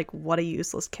was just like, what a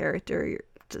useless character.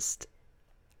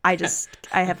 I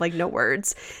have like no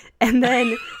words. And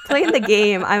then playing the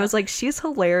game, I was like, she's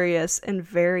hilarious and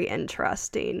very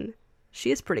interesting.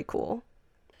 She is pretty cool.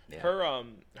 Yeah.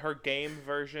 Her game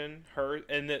version,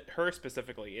 her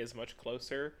specifically is much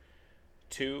closer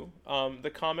to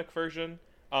the comic version.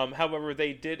 However,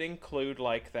 they did include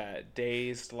like that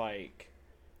dazed, like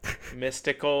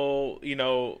mystical,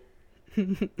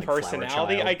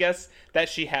 personality, I guess, that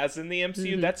she has in the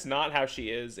MCU. Mm-hmm. That's not how she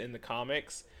is in the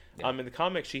comics. Yeah. In the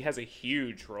comics, she has a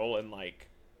huge role in like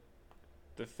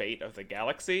the fate of the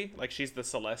galaxy. Like she's the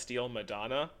Celestial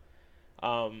Madonna,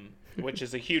 which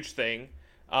is a huge thing.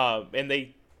 And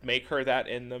they make her that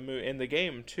in the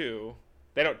game too.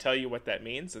 They don't tell you what that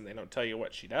means, and they don't tell you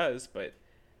what she does, but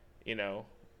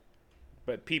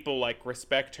but people like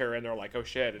respect her, and they're like, "Oh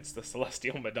shit, it's the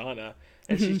Celestial Madonna,"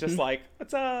 and she's just like,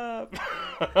 "What's up?"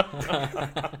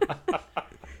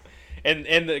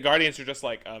 and the Guardians are just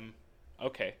like,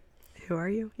 okay. Who are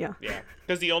you? Yeah. Yeah,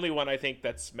 because the only one I think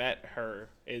that's met her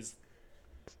is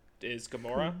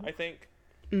Gamora. I think,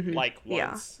 like once.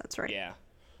 Yeah, that's right. Yeah.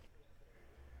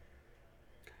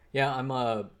 Yeah, I'm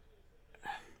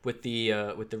with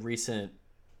the recent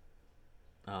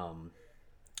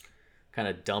kind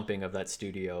of dumping of that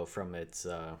studio from its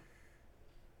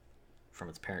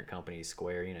parent company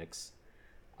Square Enix.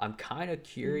 I'm kind of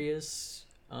curious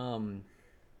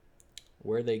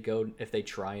where they go if they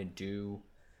try and do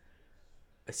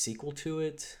a sequel to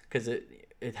it, because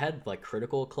it had like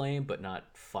critical acclaim but not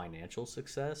financial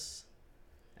success.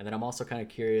 And then I'm also kind of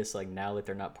curious, like, now that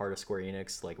they're not part of Square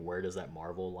Enix, like, where does that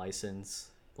Marvel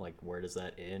license, like, where does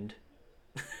that end?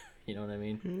 You know what I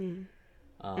mean?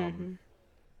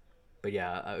 But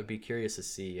yeah, I would be curious to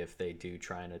see if they do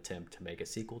try and attempt to make a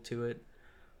sequel to it,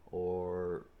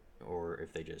 or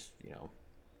if they just,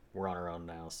 we're on our own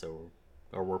now, so,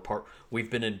 or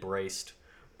we've been embraced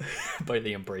by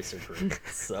the Embracer Group.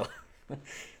 So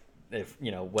if,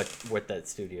 what that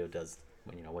studio does,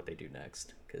 what they do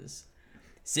next, because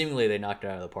seemingly they knocked it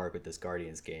out of the park with this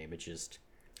Guardians game. It's just,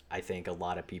 I think a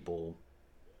lot of people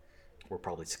were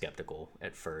probably skeptical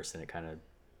at first, and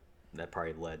that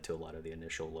probably led to a lot of the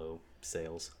initial low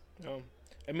sales. Oh,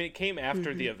 I mean, it came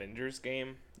after the Avengers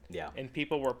game. Yeah. And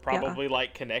people were probably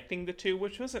like connecting the two,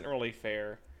 which wasn't really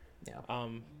fair. Yeah.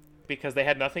 Because they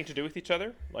had nothing to do with each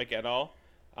other, like at all.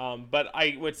 But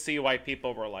I would see why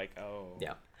people were like, oh.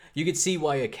 Yeah. You could see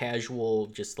why a casual,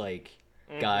 just like,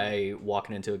 guy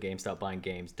walking into a GameStop buying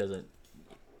games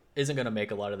isn't going to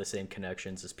make a lot of the same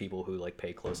connections as people who like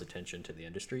pay close attention to the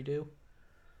industry do.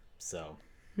 So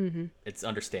it's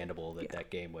understandable that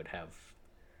that game would have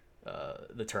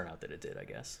the turnout that it did, I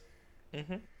guess.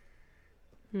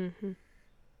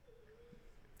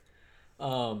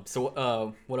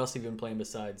 So what else have you been playing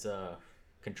besides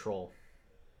Control?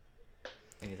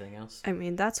 Anything else? I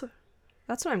mean, that's what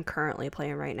I'm currently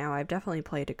playing right now. I've definitely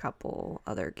played a couple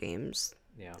other games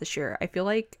this year. I feel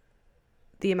like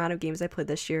the amount of games I played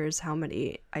this year is how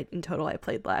many in total I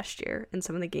played last year, and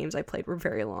some of the games I played were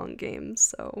very long games.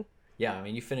 So yeah, I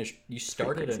mean, you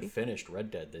started and finished Red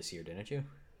Dead this year, didn't you?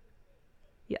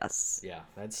 Yes. Yeah,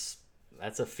 that's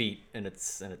a feat in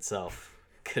itself,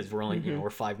 because we're only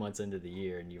we're 5 months into the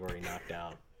year and you've already knocked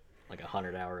out like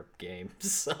 100-hour game.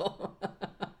 So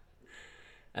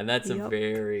and that's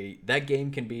that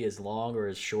game can be as long or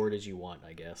as short as you want,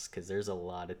 I guess, because there's a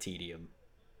lot of tedium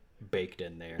baked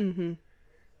in there.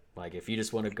 Like if you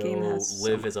just want to go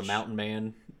live as a mountain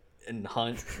man and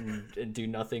hunt and do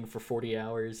nothing for 40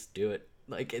 hours, do it.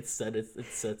 Like it sets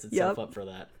itself up for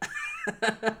that.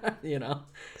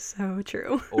 So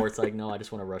true. Or it's like, no, I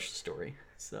just want to rush the story.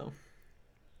 So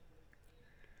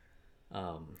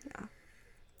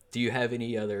do you have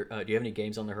any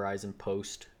games on the horizon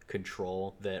post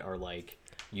Control that are like,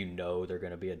 they're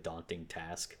going to be a daunting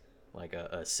task like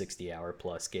a 60-hour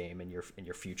plus game in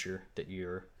your future that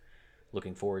you're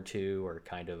looking forward to, or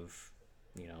kind of,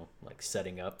 like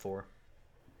setting up for?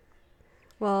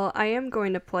 Well, I am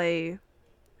going to play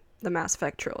the Mass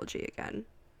Effect trilogy again.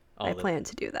 Oh, I plan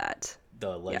to do that.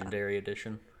 The Legendary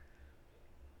Edition?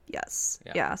 Yes.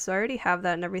 Yeah, so I already have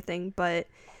that and everything, but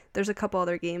there's a couple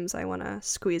other games I want to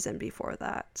squeeze in before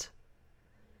that.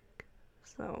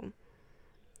 So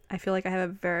I feel like I have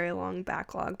a very long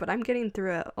backlog, but I'm getting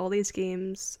through it. All these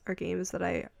games are games that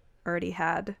I already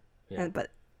had,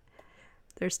 but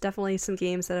there's definitely some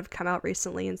games that have come out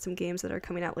recently and some games that are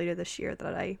coming out later this year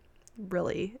that I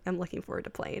really am looking forward to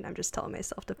playing. I'm just telling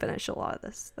myself to finish a lot of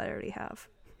this that I already have.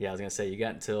 Yeah, I was going to say, you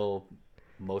got until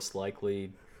most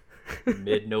likely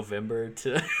mid-November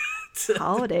to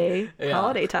holiday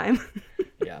time.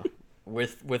 Yeah,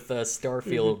 with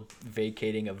Starfield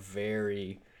vacating a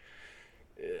very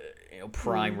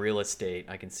prime real estate,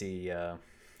 I can see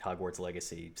Hogwarts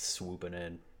Legacy swooping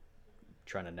in,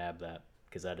 trying to nab that,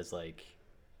 because that is like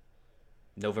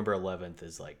November 11th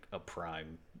is like a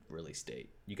prime release date.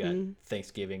 You got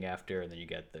Thanksgiving after, and then you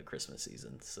got the Christmas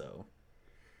season, so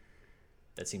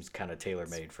that seems kind of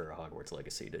tailor-made for a Hogwarts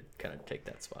Legacy to kind of take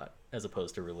that spot, as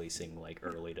opposed to releasing like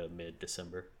early to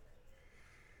mid-December.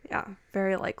 Yeah,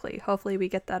 very likely. Hopefully we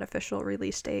get that official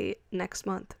release date next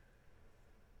month.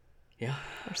 Yeah.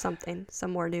 Or something.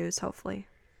 Some more news, hopefully.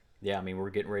 Yeah, I mean, we're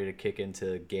getting ready to kick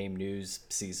into game news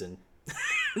season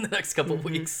in the next couple of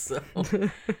weeks, so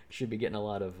should be getting a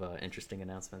lot of interesting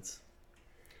announcements.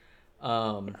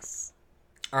 Yes.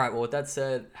 All right, well, with that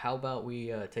said, how about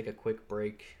we take a quick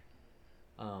break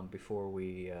before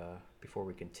we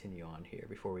continue on here,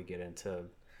 before we get into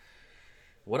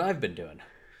what I've been doing.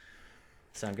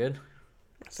 Sound good?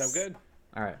 Yes. Sound good.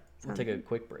 All right, we'll take a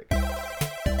quick break.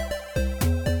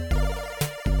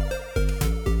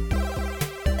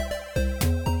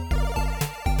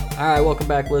 All right, welcome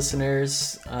back,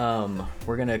 listeners.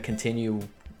 We're gonna continue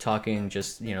talking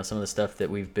just some of the stuff that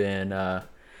we've been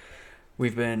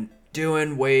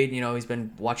doing. Wade, he's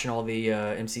been watching all the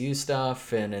MCU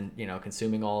stuff and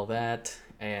consuming all of that.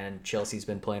 And Chelsea's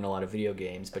been playing a lot of video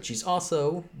games, but she's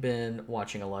also been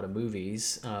watching a lot of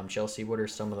movies. Chelsea, what are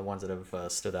some of the ones that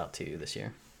have stood out to you this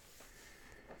year?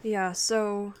 Yeah,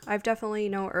 so I've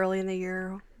definitely, early in the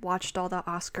year watched all the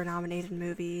Oscar-nominated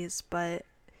movies, but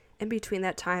in between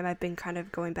that time, I've been kind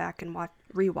of going back and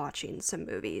rewatching some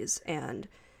movies and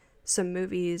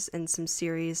some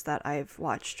series that I've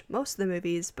watched most of the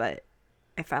movies, but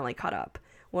I finally caught up.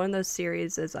 One of those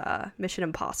series is Mission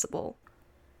Impossible.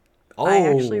 Oh, I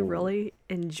actually really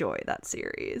enjoy that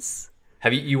series.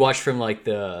 Have you watched from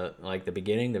the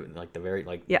beginning, the very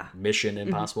Mission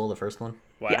Impossible, the first one?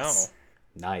 Wow. Yes.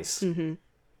 Nice.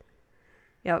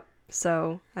 Yep.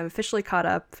 So I'm officially caught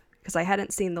up because I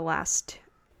hadn't seen the last.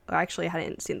 Actually, I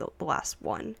hadn't seen the last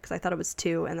one because I thought it was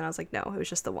 2, and then I was like, no, it was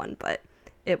just the 1. But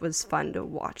it was fun to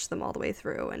watch them all the way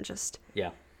through and just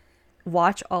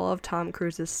watch all of Tom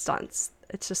Cruise's stunts.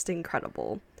 It's just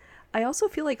incredible. I also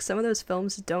feel like some of those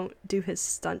films don't do his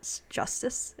stunts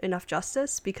enough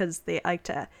justice because they like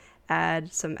to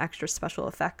add some extra special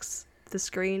effects to the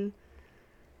screen.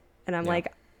 And I'm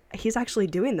like, he's actually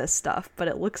doing this stuff, but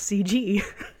it looks CG.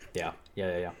 Yeah,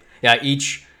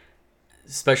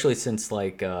 especially since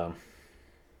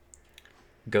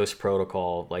Ghost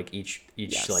Protocol, each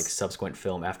subsequent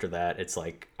film after that, it's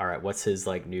like, all right, what's his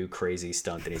new crazy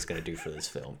stunt that he's going to do for this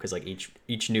film? Because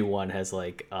each new one has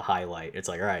a highlight. It's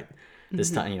like, all right, this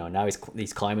time now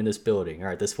he's climbing this building. All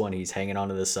right, this one he's hanging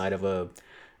onto the side of a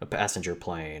passenger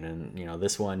plane, and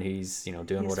this one he's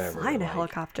doing whatever. Flying a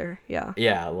helicopter. Yeah,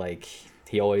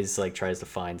 he always tries to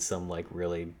find some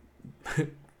really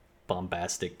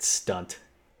bombastic stunt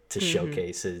to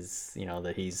showcase his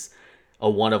that he's a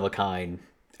one of a kind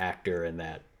actor in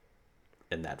that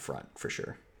front for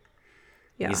sure.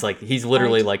 Yeah, he's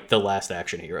literally the last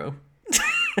action hero.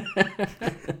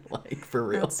 For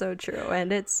real. That's so true.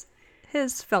 And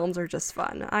his films are just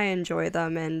fun. I enjoy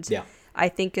them, and I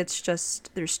think it's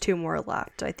just there's 2 more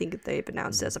left. I think they've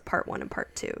announced it as a part 1 and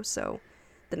part 2, so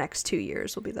the next 2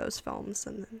 years will be those films,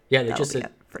 and then they just be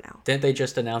it for now. Didn't they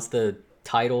just announce the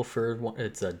title for one?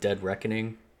 It's a Dead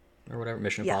Reckoning or whatever.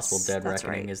 Mission Impossible Dead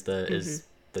Reckoning is the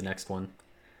next one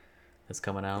that's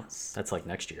coming out. Yes. That's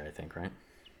next year, I think, right?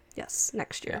 Yes,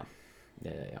 next year.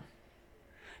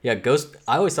 Yeah, Ghost.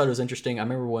 I always thought it was interesting. I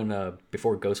remember when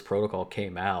before Ghost Protocol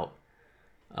came out,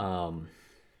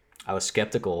 I was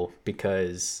skeptical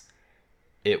because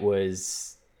it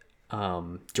was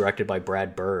directed by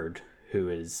Brad Bird, who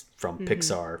is from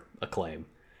Pixar acclaim,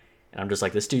 And I'm just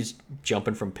like, this dude's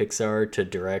jumping from Pixar to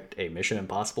direct a Mission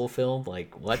Impossible film.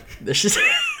 Like, what? This should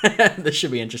this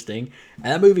should be interesting. And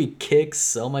that movie kicks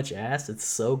so much ass. It's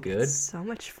so good. So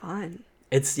much fun.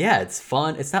 It's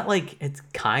fun. It's not like, it's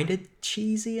kind of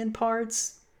cheesy in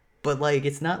parts, but like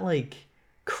it's not like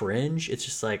cringe. It's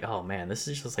just like, oh man, this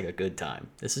is just like a good time.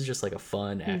 This is just like a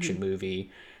fun action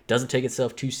movie. Doesn't take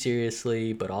itself too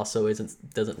seriously, but also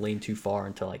doesn't lean too far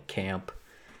into like camp,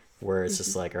 where it's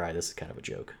just like, all right, this is kind of a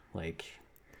joke. Like,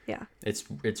 yeah, it's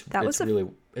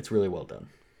really well done.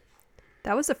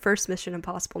 That was the first Mission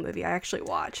Impossible movie I actually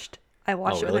watched. I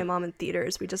watched it with really? my mom in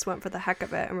theaters. We just went for the heck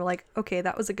of it, and we're like, okay,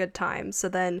 that was a good time. So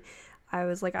then I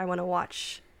was like, I want to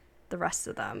watch the rest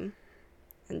of them,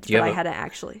 but I hadn't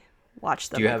actually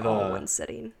watched them all in one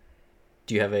sitting.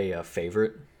 Do you have a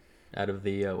favorite out of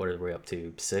the what are we up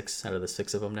to? 6 out of the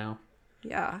 6 of them now?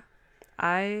 Yeah,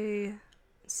 let's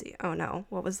see. Oh no,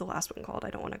 what was the last one called? I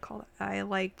don't want to call it. I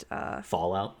liked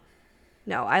Fallout.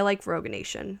 No, I like Rogue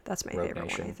Nation. That's my favorite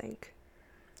Nation. one, I think.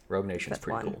 Rogue Nation's Fifth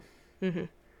pretty one. cool. Mm-hmm.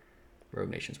 Rogue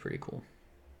Nation's pretty cool.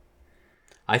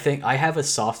 I think I have a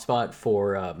soft spot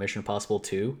for Mission Impossible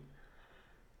 2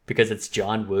 because it's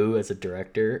John Woo as a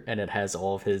director, and it has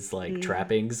all of his like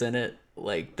trappings in it,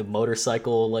 like the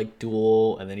motorcycle like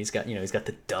duel, and then he's got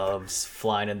the doves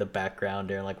flying in the background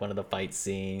during like one of the fight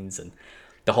scenes, and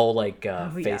the whole like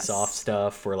face off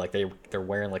stuff where like they're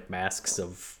wearing like masks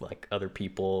of like other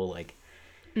people, like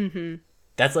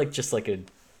that's like just like a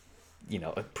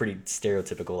pretty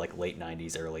stereotypical like late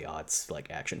 90s early aughts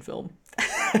like action film.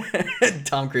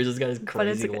 Tom Cruise has got his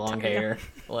crazy long hair,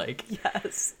 like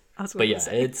yes. But yeah,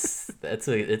 it's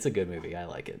a good movie. I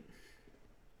like it.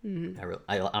 I mean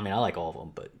I like all of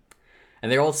them, but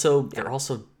and they're also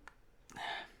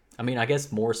I mean I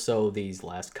guess more so these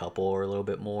last couple are a little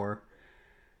bit more,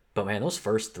 but man, those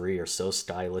first 3 are so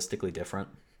stylistically different.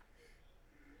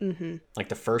 Like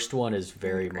the first one is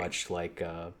very much like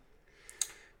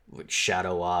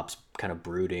shadow ops, kind of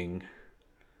brooding,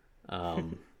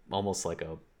 almost like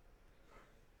a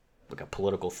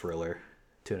political thriller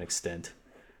to an extent,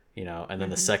 and then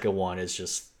the second one is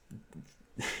just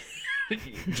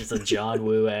just a John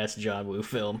Woo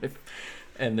film,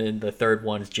 and then the third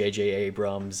one is J.J.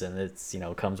 Abrams, and it's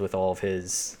comes with all of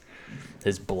his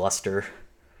bluster,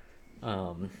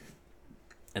 and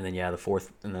then the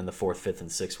fourth, fifth,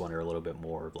 and sixth one are a little bit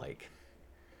more like,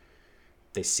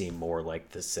 they seem more like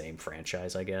the same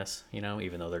franchise, I guess,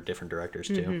 even though they're different directors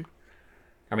too.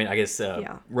 I mean, I guess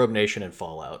Rogue Nation and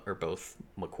Fallout are both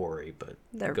McQuarrie, but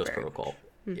They're Ghost very Protocol,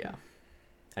 yeah,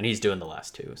 and he's doing the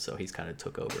last 2, so he's kind of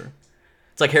took over.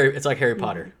 It's like Harry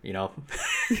Potter, Yep.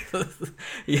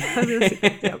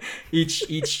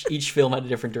 Each film had a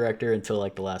different director until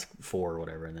like the last 4 or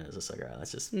whatever, and then it's just like, all right,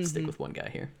 let's just stick with one guy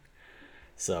here.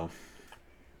 So,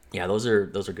 yeah, those are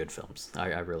good films.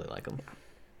 I really like them.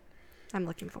 I'm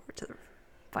looking forward to the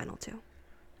final 2.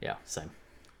 Yeah, same.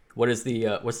 What's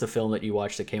the film that you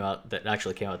watched that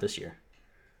actually came out this year?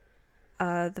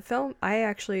 The film, I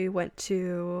actually went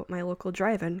to my local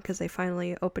drive-in because they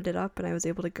finally opened it up and I was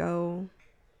able to go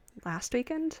last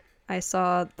weekend. I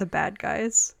saw The Bad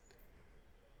Guys,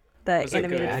 the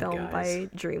animated film by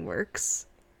DreamWorks.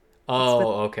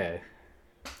 Oh, okay.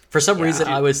 For some reason,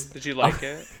 I was... Did you like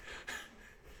it?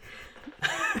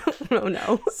 Oh,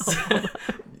 no.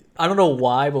 I don't know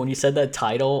why, but when you said that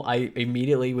title, I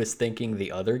immediately was thinking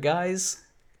The Other Guys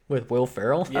with Will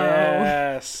Ferrell.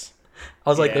 Yes. I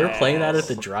was like, they were playing that at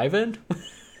the drive-in?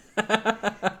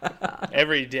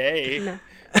 Every day. No.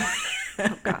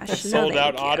 Oh, gosh. Sold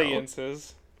out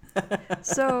audiences.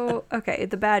 So, okay,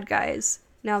 The Bad Guys.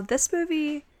 Now, this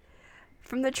movie,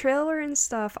 from the trailer and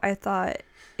stuff, I thought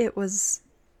it was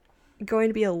going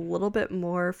to be a little bit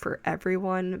more for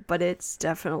everyone, but it's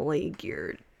definitely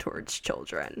geared towards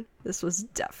children. This was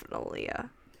definitely a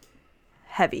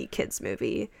heavy kids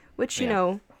movie, which,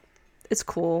 it's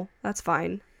cool. That's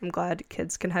fine. I'm glad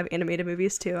kids can have animated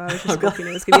movies too. I was just hoping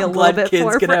it was going to be a little bit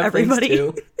more for everybody.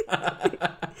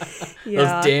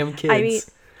 Those damn kids. I mean,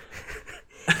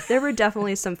 there were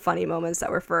definitely some funny moments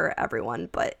that were for everyone,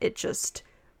 but it just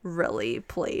really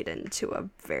played into a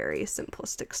very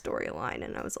simplistic storyline,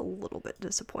 and I was a little bit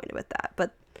disappointed with that.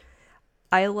 But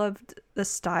I loved the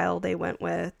style they went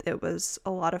with. It was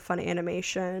a lot of fun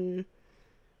animation.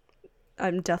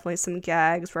 Definitely some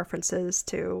gags, references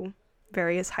to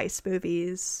various heist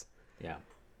movies. Yeah.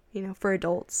 For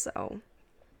adults, so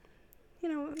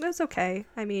it was okay.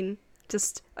 I mean,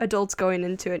 just adults going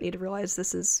into it need to realize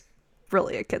this is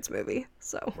really a kids movie.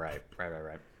 So Right.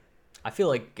 I feel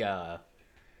like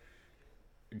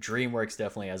DreamWorks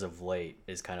definitely, as of late,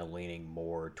 is kind of leaning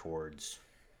more towards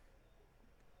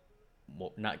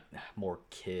not more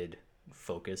kid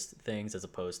focused things, as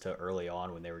opposed to early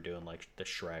on when they were doing like the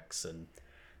Shreks, and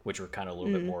which were kind of a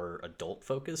little bit more adult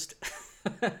focused.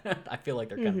 I feel like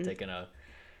they're kind of taking a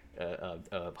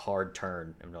hard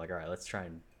turn, and they're like, all right, let's try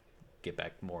and get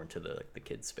back more into the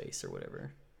kid space or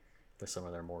whatever with some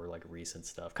of their more like recent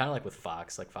stuff. Kind of like with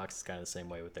Fox. Like Fox is kind of the same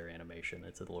way with their animation.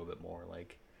 It's a little bit more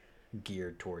like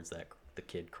geared towards the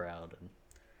kid crowd,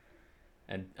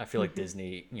 and I feel like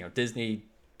Disney, Disney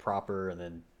proper and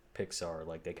then Pixar,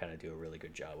 like they kind of do a really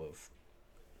good job of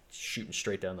shooting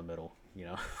straight down the middle,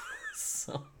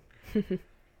 so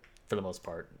for the most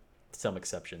part. Some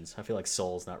exceptions. I feel like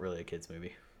Soul's not really a kids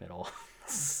movie at all.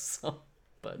 So,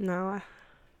 but No.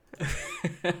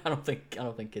 I don't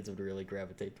think kids would really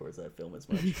gravitate towards that film as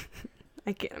much.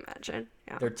 I can't imagine.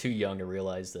 Yeah. They're too young to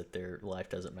realize that their life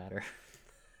doesn't matter.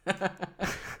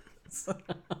 So,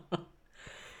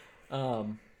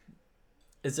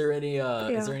 is there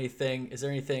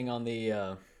anything on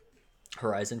the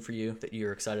horizon for you that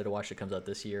you're excited to watch that comes out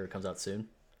this year or comes out soon?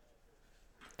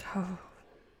 Oh.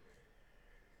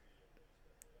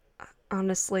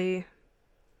 Honestly,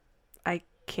 I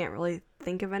can't really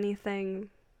think of anything.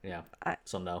 Yeah.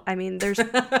 So no. I mean, there's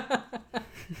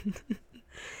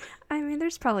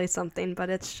probably something, but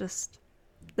it's just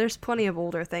there's plenty of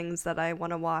older things that I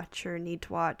want to watch or need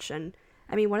to watch. And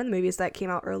I mean, one of the movies that came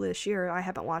out early this year, I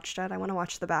haven't watched it. I want to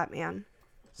watch The Batman.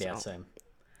 So Yeah, same.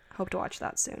 Hope to watch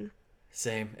that soon.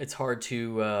 Same. It's hard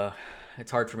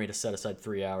for me to set aside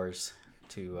 3 hours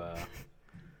to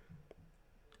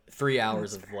 3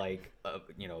 hours of like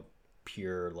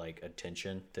pure like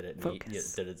attention that it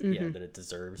needs, that it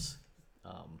deserves.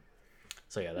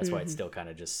 So yeah, that's why it's still kind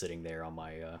of just sitting there on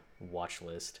my watch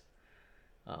list.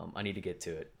 I need to get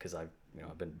to it because I've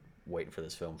been waiting for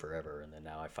this film forever, and then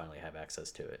now I finally have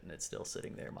access to it, and it's still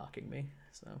sitting there mocking me.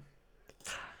 So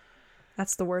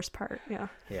that's the worst part. Yeah.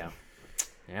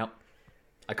 Yep.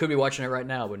 I could be watching it right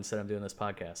now, but instead I'm doing this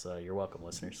podcast. So you're welcome,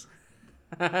 listeners.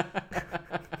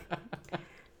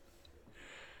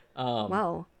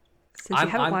 Well, since you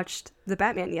haven't watched The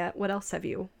Batman yet, what else have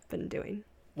you been doing?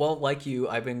 Well, like you,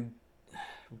 I've been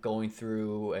going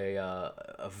through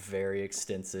a very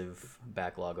extensive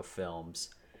backlog of films,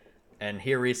 and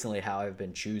here recently, how I've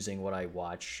been choosing what I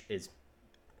watch is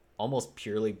almost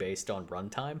purely based on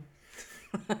runtime.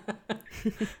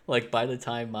 Like by the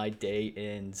time my day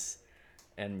ends,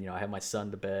 and I have my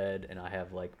son to bed, and I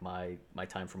have like my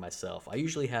time for myself, I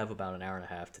usually have about an hour and a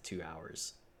half to 2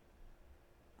 hours.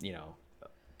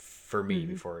 For me,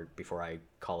 before I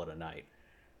call it a night.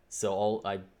 So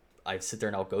I sit there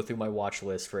and I'll go through my watch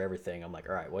list for everything. I'm like,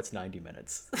 all right, what's 90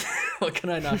 minutes? What can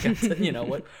I knock out to,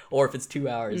 what? Or if it's 2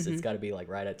 hours, it's got to be like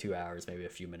right at 2 hours, maybe a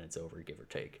few minutes over, give or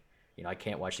take. I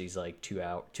can't watch these like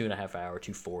 2.5 hour,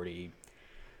 240.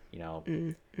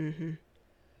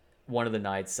 One of the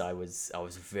nights I was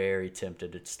very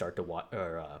tempted to start to watch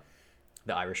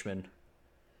The Irishman.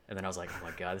 And then I was like, oh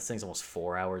my God, this thing's almost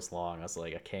 4 hours long. I was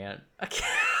like, I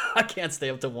can't stay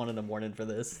up till 1 a.m. for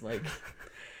this. Like,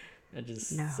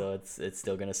 so it's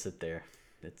still gonna sit there.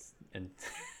 It's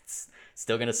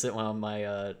still gonna sit on my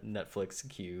Netflix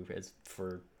queue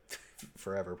for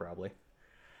forever probably.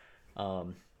 But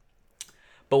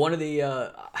one of the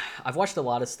I've watched a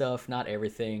lot of stuff. Not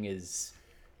everything is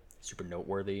super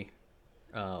noteworthy.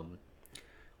 One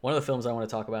of the films I want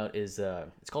to talk about is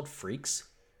it's called Freaks.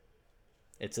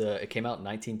 It came out in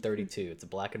 1932. It's a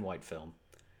black and white film.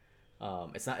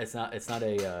 It's not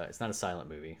a silent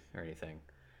movie or anything,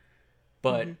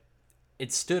 but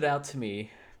it stood out to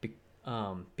me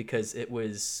because it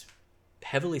was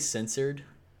heavily censored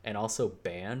and also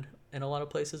banned in a lot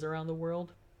of places around the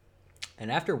world.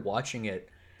 And after watching it,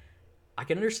 I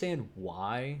can understand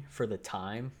why for the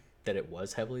time that it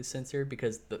was heavily censored,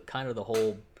 because the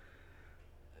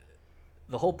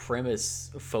whole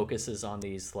premise focuses on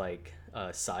these like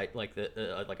like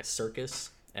a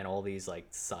circus and all these like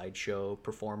sideshow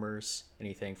performers,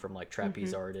 anything from like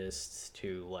trapeze artists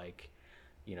to like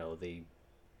the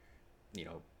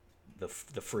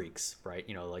freaks, right?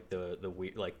 Like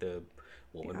the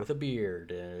woman with a beard,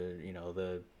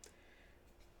 the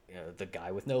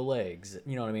guy with no legs,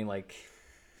 you know what I mean? Like,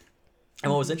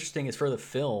 and what was interesting is for the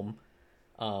film,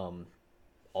 all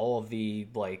of the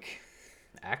like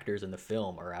actors in the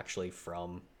film are actually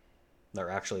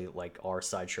like our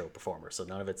sideshow performers. So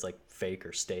none of it's like fake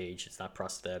or stage. It's not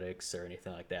prosthetics or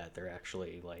anything like that. They're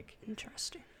actually like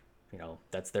interesting.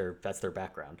 That's their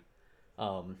background.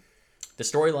 The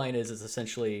storyline is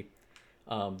essentially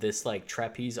this like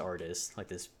trapeze artist, like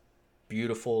this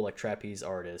beautiful like trapeze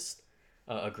artist,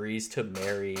 agrees to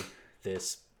marry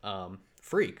this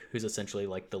freak who's essentially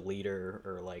like the leader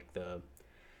or like the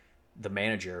the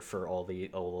manager for all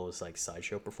those like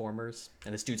sideshow performers,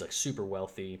 and this dude's like super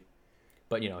wealthy,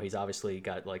 but he's obviously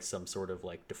got like some sort of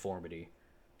like deformity.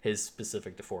 His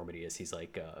specific deformity is he's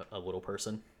like a little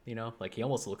person, like he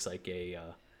almost looks like a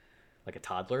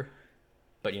toddler,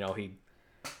 but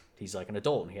he's like an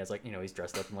adult, and he has like he's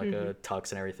dressed up in like a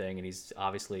tux and everything, and he's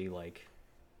obviously like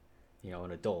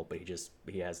an adult, but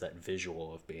he has that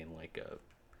visual of being like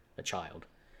a child.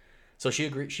 So she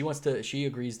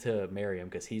agrees to marry him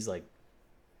because he's like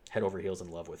head over heels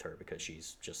in love with her because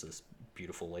she's just this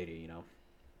beautiful lady,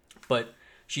 but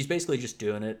she's basically just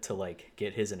doing it to like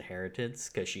get his inheritance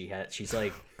because she's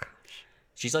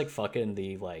like fucking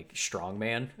the like strong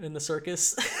man in the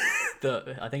circus.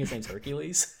 I think his name's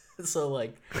Hercules. So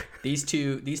like these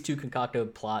two concoct a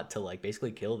plot to like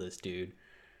basically kill this dude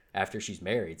after she's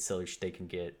married so they can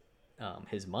get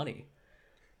his money.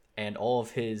 And all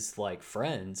of his like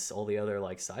friends, all the other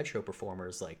like sideshow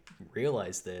performers like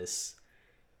realize this,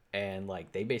 and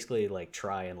like they basically like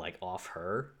try and like off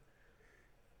her.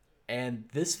 And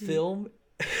this film,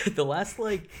 the last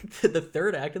like the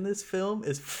third act in this film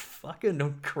is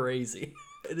fucking crazy.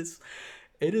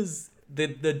 It is the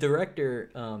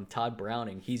director, Todd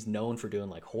Browning. He's known for doing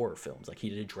like horror films. Like he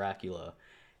did Dracula,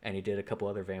 and he did a couple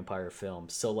other vampire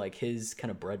films. So like his kind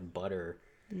of bread and butter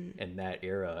in that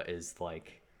era is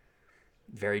like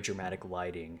very dramatic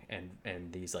lighting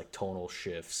and these like tonal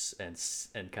shifts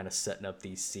and kind of setting up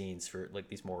these scenes for like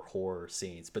these more horror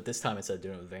scenes. But this time, instead of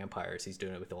doing it with vampires, he's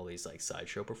doing it with all these like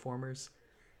sideshow performers.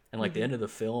 And like the end of the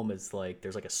film is like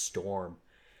there's like a storm,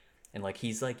 and like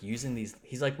he's like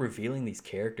he's like revealing these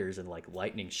characters and like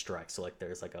lightning strikes. So like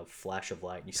there's like a flash of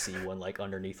light and you see one like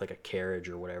underneath like a carriage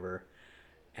or whatever.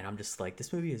 And I'm just like,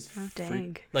 this movie is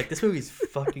this movie is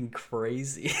fucking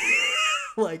crazy.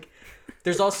 Like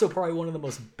there's also probably one of the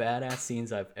most badass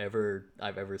scenes I've ever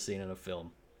seen in a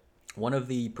film. One of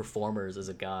the performers is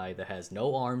a guy that has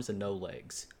no arms and no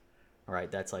legs. All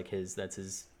right, that's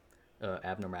his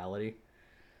abnormality.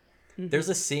 There's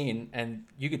a scene, and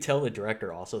you could tell the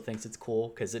director also thinks it's cool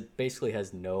because it basically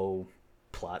has no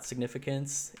plot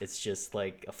significance. It's just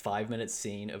like a 5-minute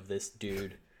scene of this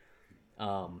dude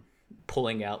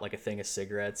pulling out like a thing of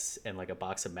cigarettes and like a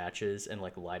box of matches and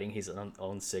like lighting his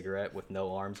own cigarette with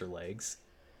no arms or legs.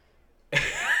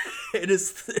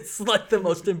 It's like the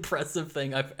most impressive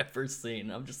thing I've ever seen.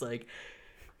 I'm just like,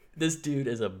 this dude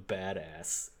is a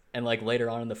badass. And like later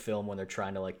on in the film, when they're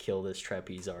trying to like kill this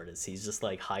trapeze artist, he's just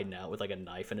like hiding out with like a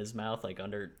knife in his mouth, like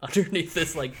underneath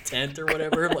this like tent or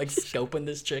whatever, like scoping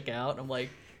this chick out. I'm like,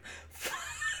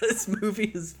 this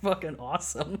movie is fucking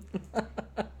awesome.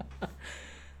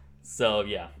 So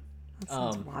yeah, that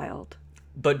sounds wild.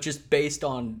 But just based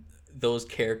on those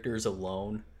characters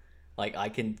alone, like I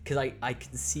can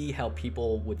see how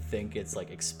people would think it's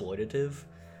like exploitative,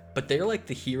 but they're like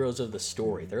the heroes of the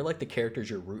story. They're like the characters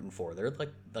you're rooting for. They're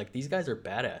like these guys are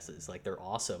badasses. Like they're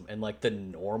awesome, and like the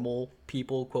normal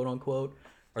people, quote unquote,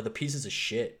 are the pieces of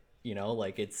shit.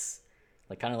 Like it's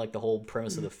like kind of like the whole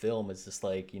premise of the film is just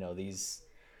like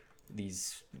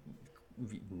these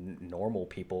normal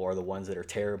people are the ones that are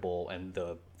terrible, and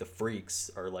the freaks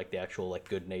are like the actual like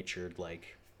good-natured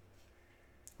like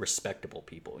respectable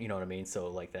people, you know what I mean? So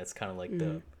like that's kind of like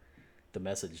the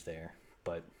message there.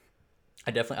 But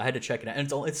I had to check it out, and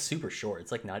it's super short.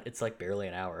 It's like barely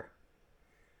an hour.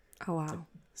 Oh wow.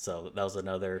 So that was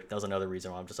another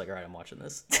reason why I'm just like, all right, I'm watching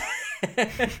this.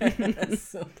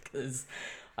 Because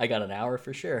I got an hour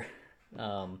for sure.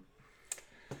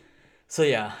 So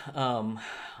yeah,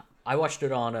 I watched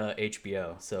it on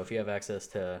HBO. So if you have access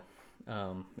to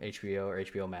HBO or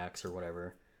HBO Max or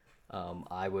whatever,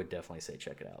 I would definitely say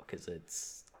check it out because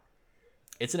it's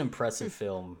an impressive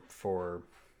film for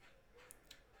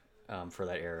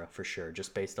that era for sure.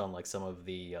 Just based on like some of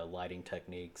the lighting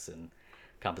techniques and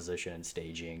composition and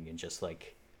staging, and just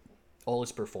like all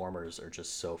his performers are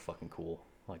just so fucking cool.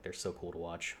 Like they're so cool to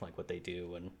watch, like what they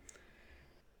do, and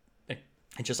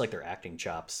just like their acting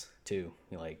chops too.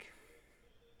 Like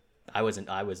I was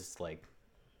like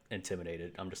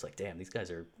intimidated. I'm just like, damn, these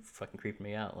guys are fucking creeping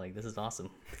me out. Like this is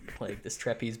awesome. Like this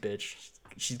trapeze bitch,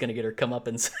 she's gonna get her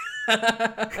comeuppance.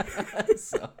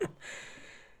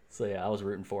 So yeah, I was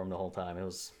rooting for him the whole time.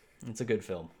 It's a good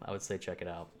film. I would say check it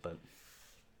out, but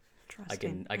I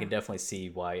can definitely see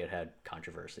why it had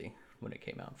controversy when it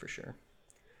came out for sure.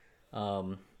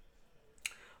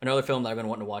 Another film that I've been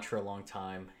wanting to watch for a long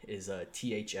time is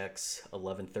THX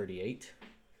 1138,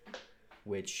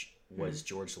 which was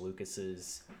George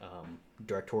Lucas's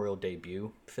directorial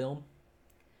debut film.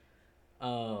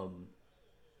 I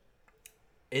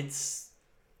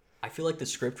feel like the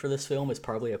script for this film is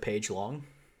probably a page long.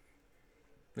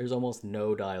 There's almost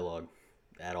no dialogue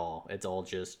at all. It's all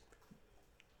just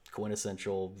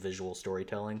quintessential visual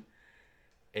storytelling.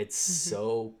 It's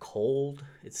so cold.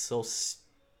 It's so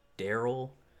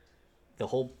sterile. The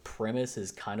whole premise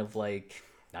is kind of like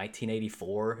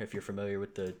 1984, if you're familiar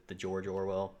with the George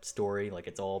Orwell story. Like,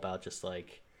 it's all about just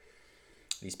like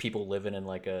these people living in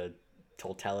like a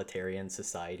totalitarian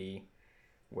society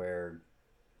where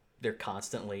they're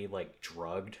constantly like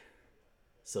drugged,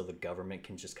 so the government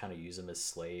can just kind of use them as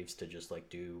slaves to just like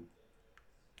do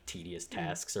tedious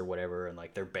tasks or whatever. And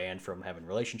like they're banned from having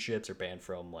relationships, or banned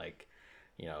from like,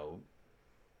 you know,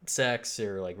 sex,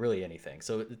 or like really anything.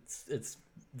 So it's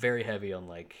very heavy on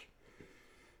like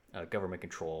government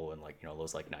control and like, you know,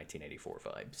 those like 1984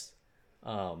 vibes.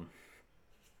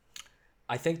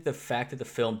 I think the fact that the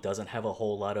film doesn't have a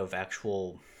whole lot of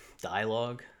actual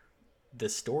dialogue, the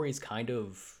story's kind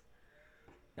of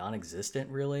non-existent,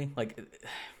 really. Like,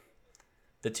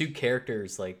 the two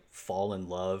characters like fall in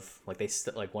love. Like,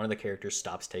 like one of the characters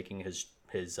stops taking his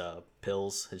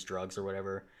pills, his drugs or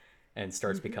whatever, and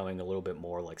starts becoming a little bit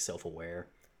more like self-aware.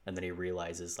 And then he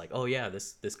realizes like, oh yeah,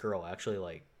 this girl actually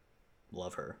like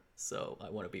love her, so I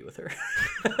want to be with her.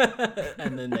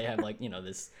 And then they have like, you know,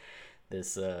 this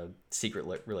secret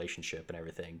relationship and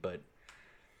everything. But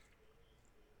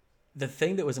the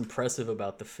thing that was impressive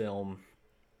about the film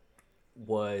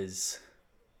was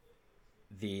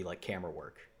the like camera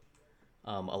work.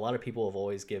 A lot of people have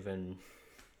always given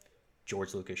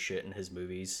George Lucas shit in his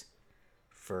movies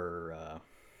for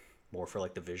more for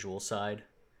like the visual side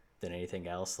than anything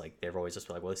else. Like, they've always just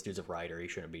been like, well, this dude's a writer, he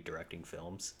shouldn't be directing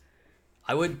films.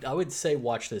 I would say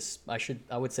watch this.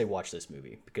 I would say watch this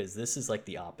movie, because this is like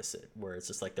the opposite, where it's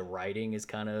just like the writing is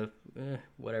kind of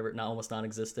whatever, not almost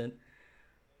non-existent.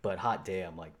 But hot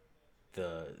damn, like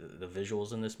the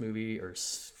visuals in this movie are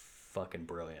fucking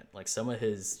brilliant. Like, some of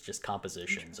his just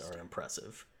compositions are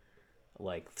impressive,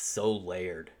 like so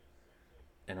layered.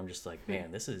 And I'm just like,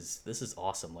 man, this is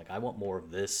awesome. Like, I want more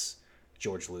of this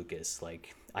George Lucas.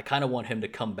 Like, I kind of want him to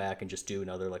come back and just do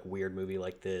another like weird movie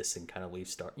like this, and kind of leave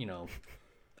Star. You know,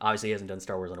 obviously he hasn't done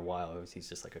Star Wars in a while. He's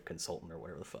just like a consultant or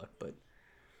whatever the fuck. But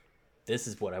this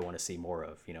is what I want to see more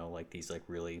of. You know, like these like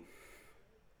really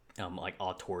like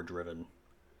auteur driven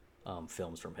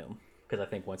films from him. Because I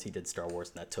think once he did Star Wars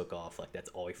and that took off, like that's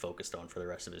all he focused on for the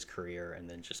rest of his career, and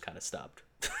then just kind of stopped.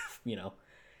 You know,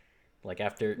 like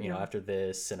after after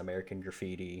this and American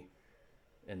Graffiti.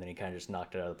 And then he kind of just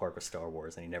knocked it out of the park with Star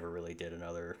Wars, and he never really did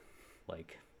another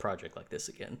like project like this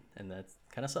again, and that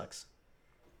kind of sucks.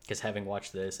 Because having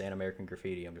watched this and American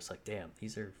Graffiti, I'm just like, damn,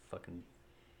 these are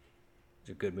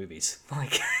good movies.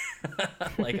 Like,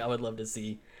 like I would love to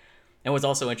see. And what's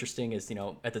also interesting is, you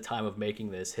know, at the time of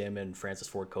making this, him and Francis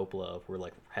Ford Coppola were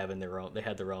like having their own. They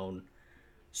had their own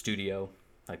studio,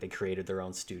 like they created their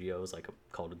own studios, like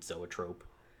called Zoetrope,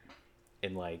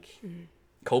 and like.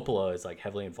 Coppola is like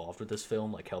heavily involved with this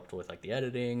film, like helped with like the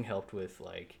editing, helped with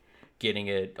like getting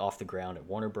it off the ground at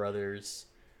Warner Brothers.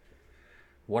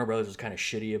 Warner Brothers was kind of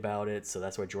shitty about it, so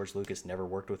that's why George Lucas never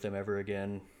worked with them ever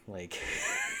again. Like,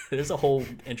 there's a whole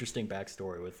interesting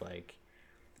backstory with like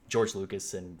George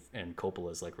Lucas and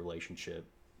Coppola's like relationship,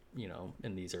 you know,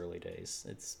 in these early days.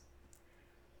 It's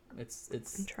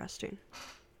interesting.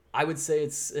 I would say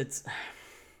it's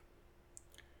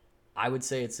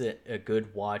a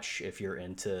good watch if you're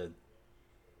into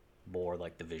more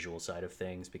like the visual side of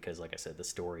things, because like I said, the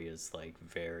story is like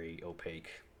very opaque.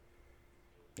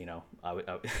 You know,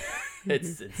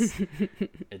 it's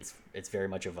very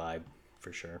much a vibe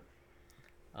for sure.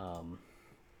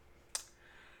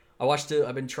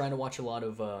 I've been trying to watch a lot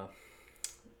of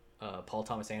Paul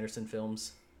Thomas Anderson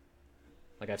films.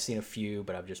 Like, I've seen a few,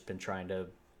 but I've just been trying to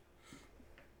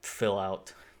fill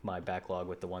out my backlog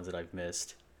with the ones that I've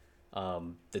missed.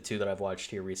 The two that I've watched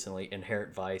here recently,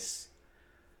 Inherent Vice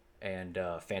and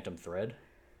Phantom Thread.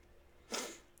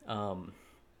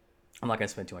 I'm not going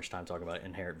to spend too much time talking about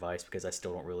Inherent Vice, because I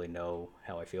still don't really know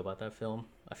how I feel about that film.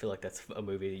 I feel like that's a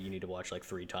movie that you need to watch like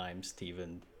 3 times to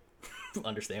even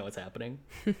understand what's happening.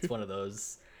 It's one of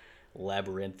those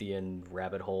labyrinthian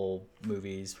rabbit hole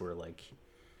movies where like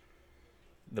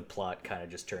the plot kind of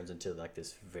just turns into like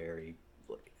this very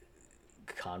like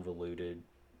convoluted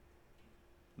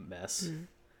mess.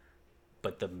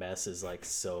 But the mess is like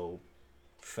so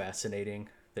fascinating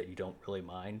that you don't really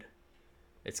mind.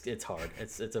 It's hard.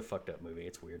 It's a fucked up movie.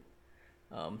 It's weird.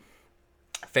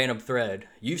 Phantom Thread.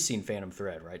 You've seen Phantom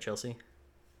Thread, right, Chelsea?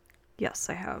 Yes,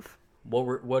 I have.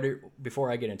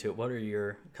 Before I get into it, what are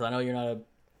your? Because I know you're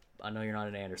not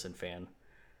an Anderson fan.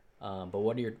 But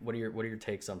what are your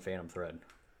takes on Phantom Thread?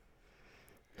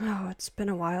 Oh, it's been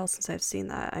a while since I've seen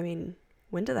that. I mean,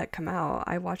 When did that come out?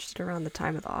 I watched it around the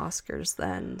time of the Oscars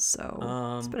then,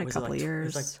 so it's been a couple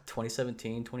years. It was like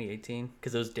 2017, 2018,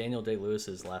 because it was Daniel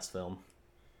Day-Lewis's last film.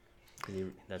 He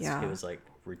was like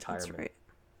retirement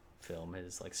film,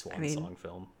 his like song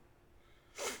film.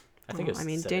 I think it was. I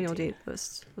mean, 17. Daniel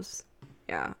Day-Lewis was.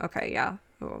 Yeah. Okay. Yeah.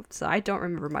 Oh, so I don't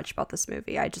remember much about this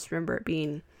movie. I just remember it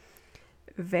being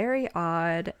very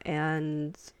odd,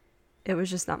 and it was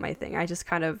just not my thing. I just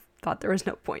kind of thought there was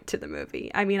no point to the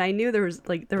movie. I mean, I knew there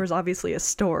was obviously a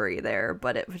story there,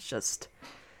 but it was just,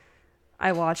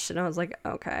 I watched it and I was like,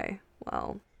 okay,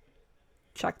 well,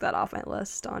 check that off my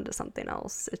list onto something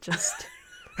else. It just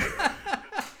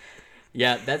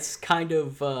yeah, that's kind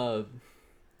of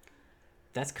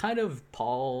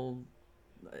Paul,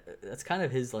 that's kind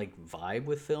of his like vibe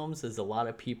with films, is a lot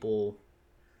of people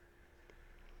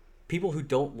who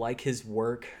don't like his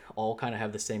work all kind of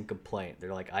have the same complaint.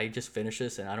 They're like, I just finished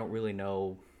this and I don't really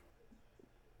know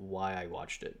why I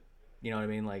watched it. You know what I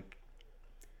mean? Like,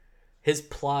 his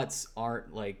plots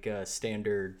aren't like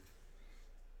standard,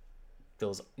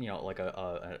 those, you know, like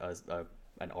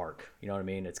an arc. You know what I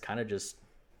mean? It's kind of just,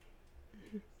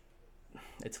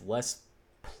 it's less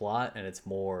plot and it's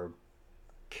more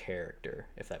character,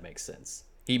 if that makes sense.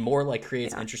 He more like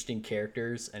creates interesting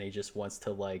characters, and he just wants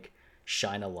to like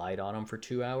shine a light on them for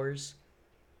 2 hours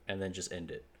and then just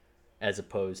end it, as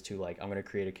opposed to like, I'm going to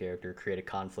create a character, create a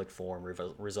conflict for him,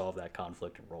 resolve that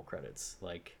conflict, and roll credits.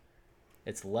 Like,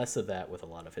 it's less of that with a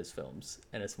lot of his films,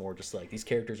 and it's more just like, these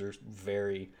characters are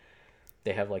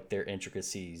they have like their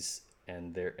intricacies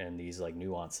and these like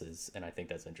nuances, and I think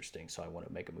that's interesting, so I want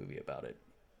to make a movie about it.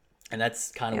 And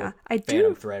that's kind of what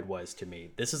Phantom Thread was to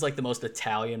me. This is like the most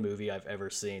Italian movie I've ever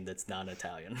seen that's not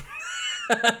Italian.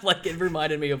 Like, it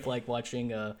reminded me of like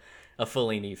watching a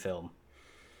Fellini film,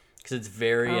 because it's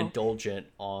very indulgent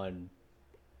on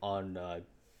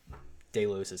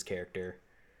Day-Lewis's character.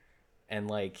 And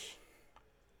like,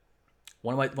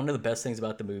 one of the best things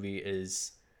about the movie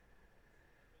is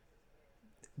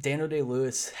Daniel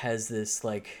Day-Lewis has this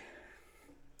like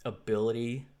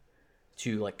ability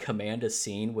to like command a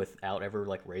scene without ever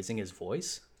like raising his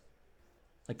voice.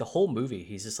 Like, the whole movie,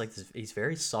 he's just like this, he's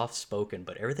very soft spoken,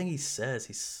 but everything he says,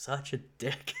 he's such a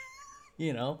dick,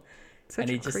 you know. Such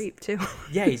a creep too.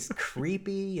 Yeah, he's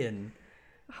creepy and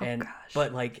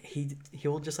but like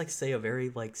he'll just like say a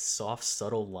very like soft,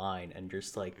 subtle line, and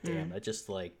just like, damn, that just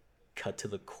like cut to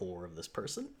the core of this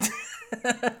person,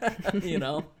 you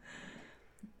know.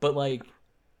 But like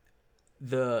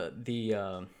the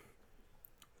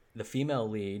female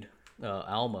lead,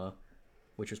 Alma,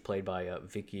 which was played by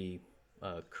Vicky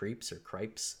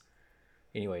Krieps.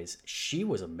 Anyways, she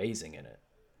was amazing in it,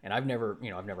 and I've never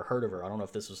heard of her. I don't know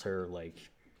if this was her like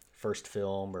first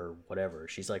film or whatever.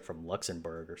 She's like from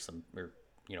Luxembourg or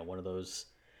one of those,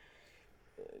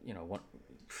 one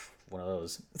of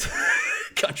those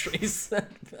countries.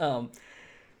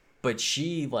 But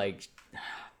she, like,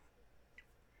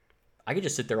 I could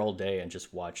just sit there all day and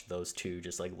just watch those two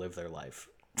just like live their life.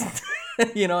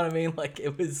 You know what I mean? Like,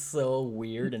 it was so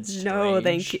weird and strange. No,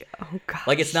 thank you. Oh gosh.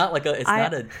 Like, it's not like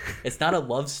it's not a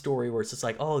love story where it's just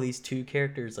like, oh, these two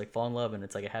characters like fall in love, and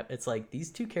it's like it's like these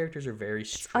two characters are very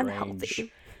strange,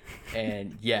 unhealthy.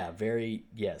 And very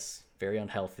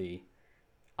unhealthy.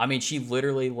 I mean, she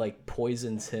literally like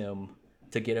poisons him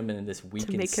to get him in this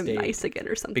weakened state, to make him nice again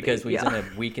or something. Because when he's in a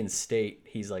weakened state,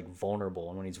 he's like vulnerable,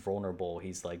 and when he's vulnerable,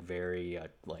 he's like very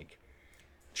like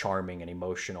charming and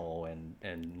emotional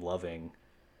and loving,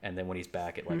 and then when he's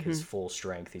back at like his full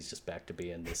strength, he's just back to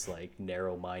being this like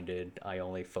narrow-minded, I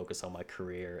only focus on my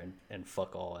career and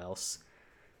fuck all else.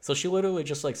 So she literally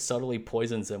just like subtly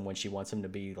poisons him when she wants him to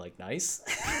be like nice.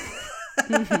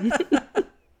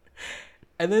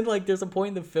 And then like there's a point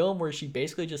in the film where she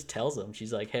basically just tells him,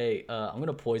 she's like, hey, I'm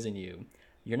gonna poison you,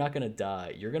 you're not gonna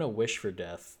die, you're gonna wish for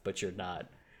death, but you're not,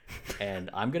 and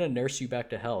I'm gonna nurse you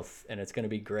back to health, and it's gonna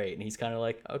be great. And he's kind of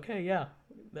like, okay, yeah,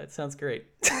 that sounds great.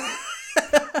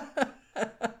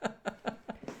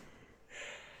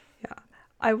 Yeah,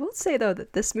 I will say though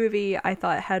that this movie I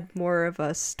thought had more of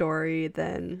a story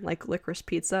than like Licorice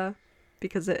Pizza,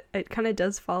 because it kind of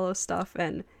does follow stuff,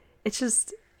 and it's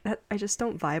just that I just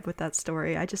don't vibe with that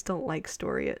story. I just don't like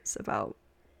stories about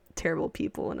terrible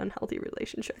people and unhealthy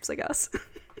relationships, I guess.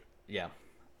 Yeah,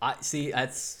 I'm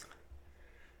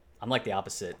like the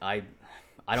opposite. I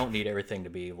don't need everything to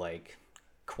be like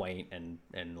quaint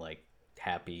and like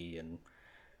happy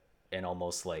and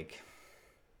almost like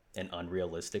an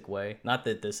unrealistic way. Not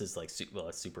that this is like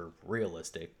super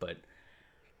realistic, but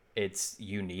it's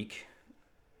unique,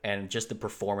 and just the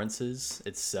performances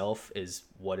itself is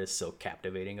what is so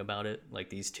captivating about it.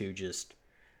 Like, these two just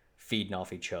feeding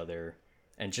off each other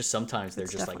And just sometimes they're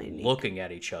That's just like definitely neat. looking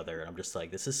at each other, and I'm just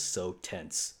like, this is so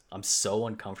tense. I'm so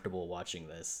uncomfortable watching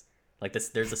this. Like this,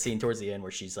 there's a scene towards the end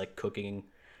where she's like cooking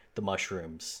the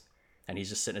mushrooms, and he's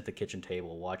just sitting at the kitchen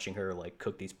table watching her like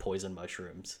cook these poison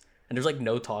mushrooms. And there's like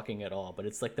no talking at all, but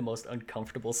it's like the most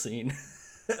uncomfortable scene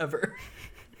ever.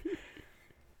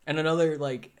 And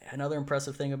another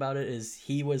impressive thing about it is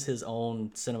he was his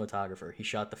own cinematographer. He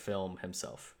shot the film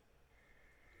himself.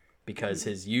 Because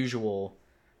his usual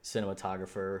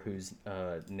cinematographer, whose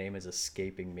name is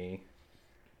escaping me,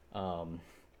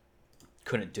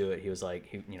 couldn't do it. He was like,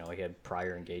 he had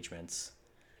prior engagements.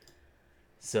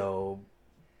 So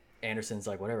Anderson's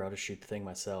like, whatever, I'll just shoot the thing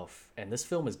myself. And this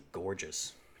film is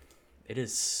gorgeous. It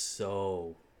is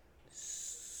so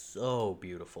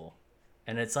beautiful.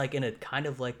 And it's like in kind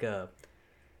of like a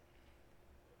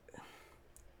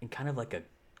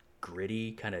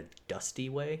gritty, kind of dusty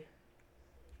way.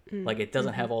 Like it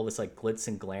doesn't have all this like glitz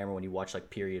and glamour when you watch like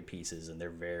period pieces, and they're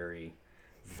very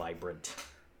vibrant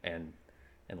and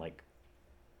like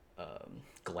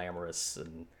glamorous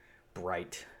and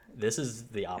bright. This is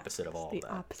the opposite of all the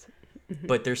that. Opposite.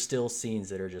 But there's still scenes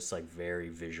that are just like very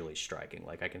visually striking.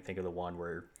 Like I can think of the one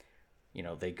where,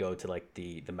 they go to like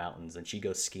the mountains, and she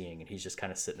goes skiing, and he's just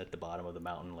kind of sitting at the bottom of the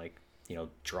mountain, like,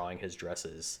 drawing his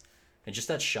dresses. And just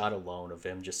that shot alone of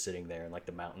him just sitting there and like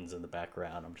the mountains in the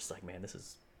background, I'm just like, man, this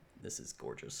is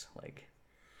gorgeous. Like,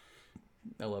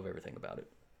 I love everything about it.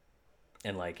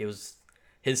 And like, it was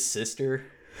his sister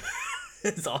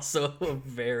is also a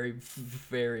very,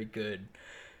 very good,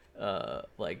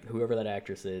 like whoever that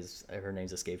actress is, her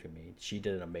name's escaping me. She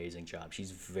did an amazing job.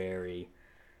 She's very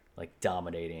like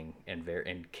dominating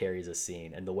and carries a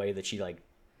scene. And the way that she like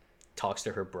talks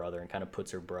to her brother and kind of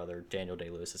puts her brother, Daniel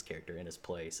Day-Lewis's character, in his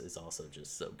place is also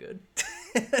just so good.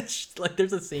 Like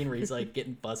there's a scene where he's like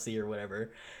getting fussy or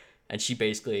whatever, and she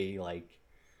basically like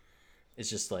is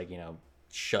just like,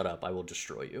 shut up, I will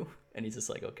destroy you. And he's just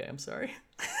like, okay, I'm sorry.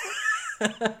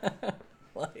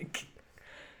 Like,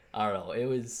 I don't know,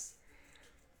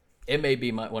 it may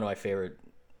be one of my favorite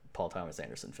Paul Thomas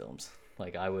Anderson films.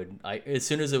 Like I as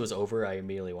soon as it was over, I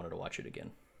immediately wanted to watch it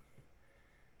again.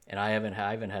 And I haven't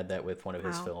had that with one of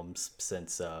his films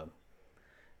since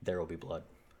There Will Be Blood.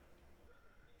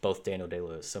 Both Daniel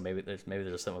Day-Lewis. So maybe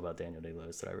there's something about Daniel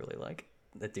Day-Lewis that I really like.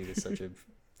 That dude is such a.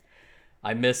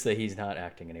 I miss that he's not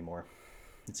acting anymore.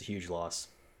 It's a huge loss,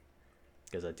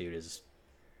 because that dude is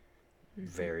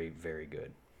very, very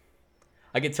good.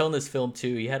 I can tell in this film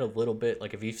too. He had a little bit,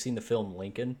 like, if you've seen the film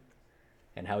Lincoln,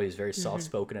 and how he's very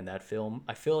soft-spoken in that film,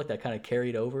 I feel like that kind of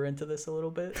carried over into this a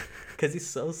little bit, because he's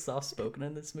so soft-spoken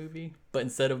in this movie. But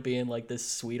instead of being like this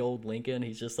sweet old Lincoln,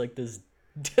 he's just like this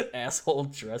asshole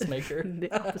dressmaker.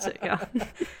 The opposite, yeah.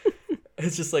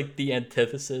 It's just like the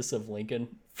antithesis of Lincoln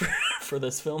for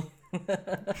this film.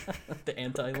 The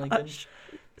anti-Lincoln.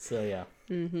 So yeah.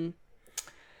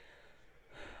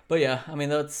 But yeah, I mean,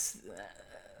 that's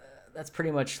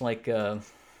pretty much like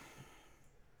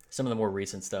some of the more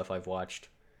recent stuff I've watched.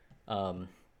 I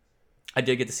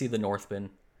did get to see The Northman,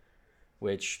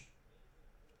 which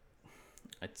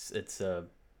it's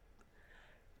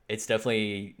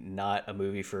definitely not a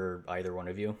movie for either one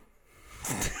of you.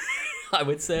 I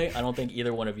would say I don't think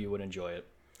either one of you would enjoy it.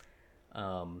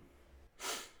 I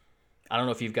don't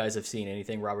know if you guys have seen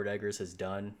anything Robert Eggers has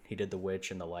done. He did The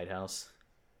Witch and The Lighthouse.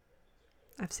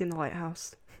 I've seen The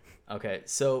Lighthouse. Okay,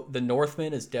 so The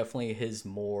Northman is definitely his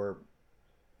more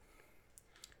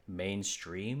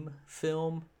mainstream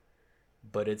film,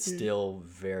 but it's still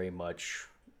very much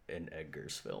an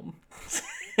Eggers film.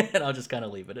 And I'll just kind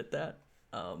of leave it at that.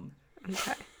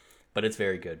 Okay. But it's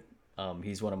very good.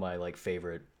 He's one of my like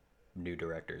favorite new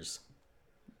directors.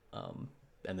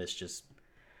 And this just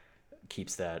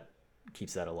keeps that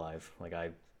alive. Like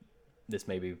this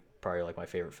may be probably like my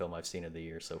favorite film I've seen of the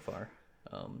year so far.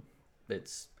 Wow.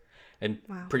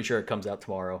 Pretty sure it comes out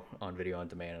tomorrow on video on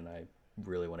demand, and I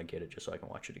really want to get it just so I can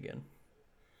watch it again.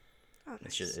 Oh,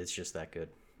 nice. It's just that good.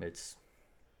 It's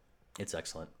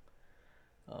excellent.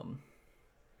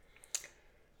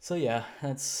 So yeah,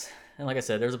 and like I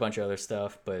said, there's a bunch of other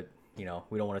stuff, but we don't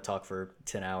want to talk for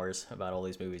 10 hours about all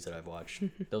these movies that I've watched.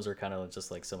 Those are kind of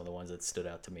just like some of the ones that stood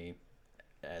out to me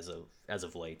as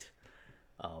of late.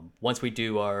 Once we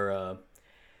do our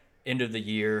end of the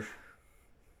year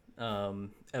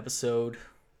episode,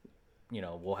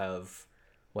 we'll have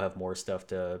more stuff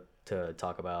to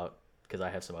talk about, because I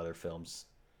have some other films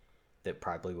that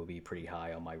probably will be pretty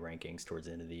high on my rankings towards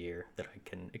the end of the year that I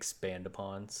can expand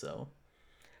upon. So,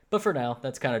 but for now,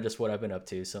 that's kind of just what I've been up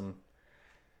to. Some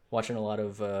watching a lot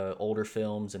of older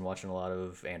films and watching a lot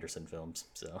of Anderson films.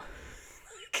 So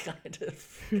kind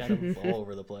of all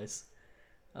over the place.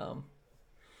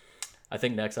 I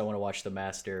think next I want to watch The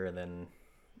Master, and then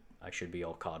I should be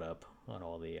all caught up on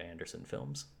all the Anderson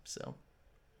films. So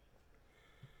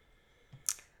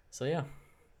yeah.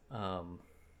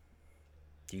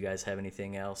 Do you guys have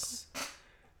anything else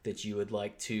that you would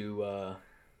like to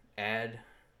add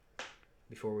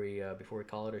before we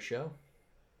call it a show?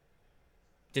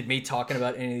 Did me talking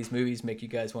about any of these movies make you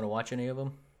guys want to watch any of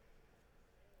them?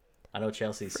 I know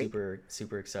Chelsea's super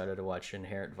excited to watch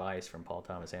Inherent Vice from Paul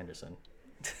Thomas Anderson.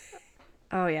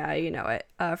 Oh yeah, you know it.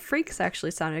 Freaks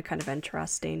actually sounded kind of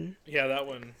interesting. Yeah, that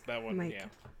one, yeah.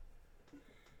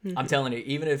 Mm-hmm. I'm telling you,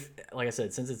 even if, like I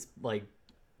said, since it's like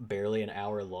barely an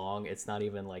hour long, it's not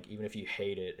even like, even if you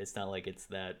hate it, it's not like it's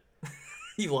that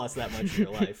you've lost that much of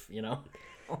your life, you know?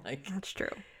 Like, that's true.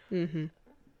 Mm-hmm.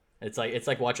 It's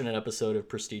like watching an episode of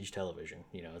Prestige Television,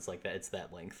 you know? It's like that. It's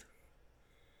that length.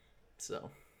 So,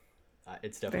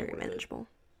 it's definitely very worth manageable.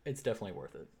 It's definitely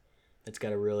worth it. It's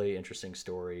got a really interesting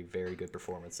story, very good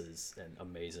performances, and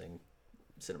amazing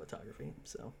cinematography.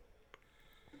 So,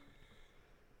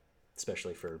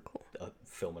 especially for a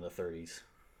film in the 30s,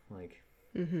 like,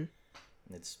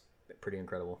 it's pretty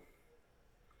incredible.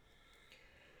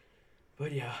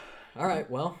 But yeah, all right.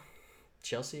 Well,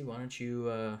 Chelsea, why don't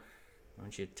you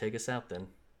take us out then?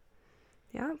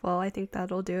 Yeah, well, I think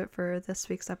that'll do it for this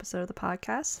week's episode of the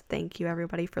podcast. Thank you,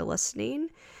 everybody, for listening.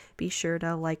 Be sure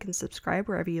to like and subscribe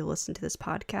wherever you listen to this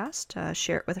podcast.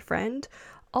 Share it with a friend.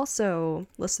 Also,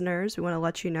 listeners, we want to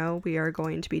let you know we are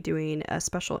going to be doing a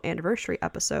special anniversary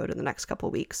episode in the next couple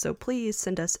weeks. So please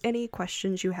send us any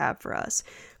questions you have for us.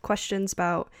 Questions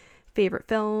about favorite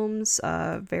films,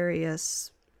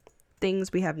 various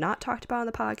things we have not talked about on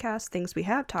the podcast, things we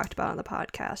have talked about on the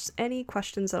podcast, any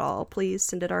questions at all, please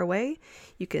send it our way.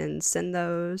 You can send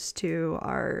those to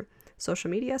our social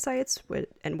media sites,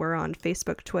 and we're on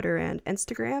Facebook, Twitter, and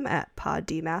Instagram at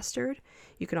PodDemastered.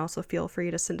 You can also feel free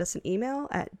to send us an email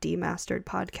at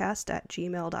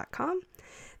demasteredpodcast@gmail.com.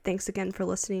 Thanks again for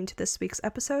listening to this week's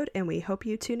episode, and we hope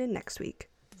you tune in next week.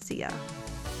 See ya.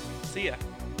 See ya.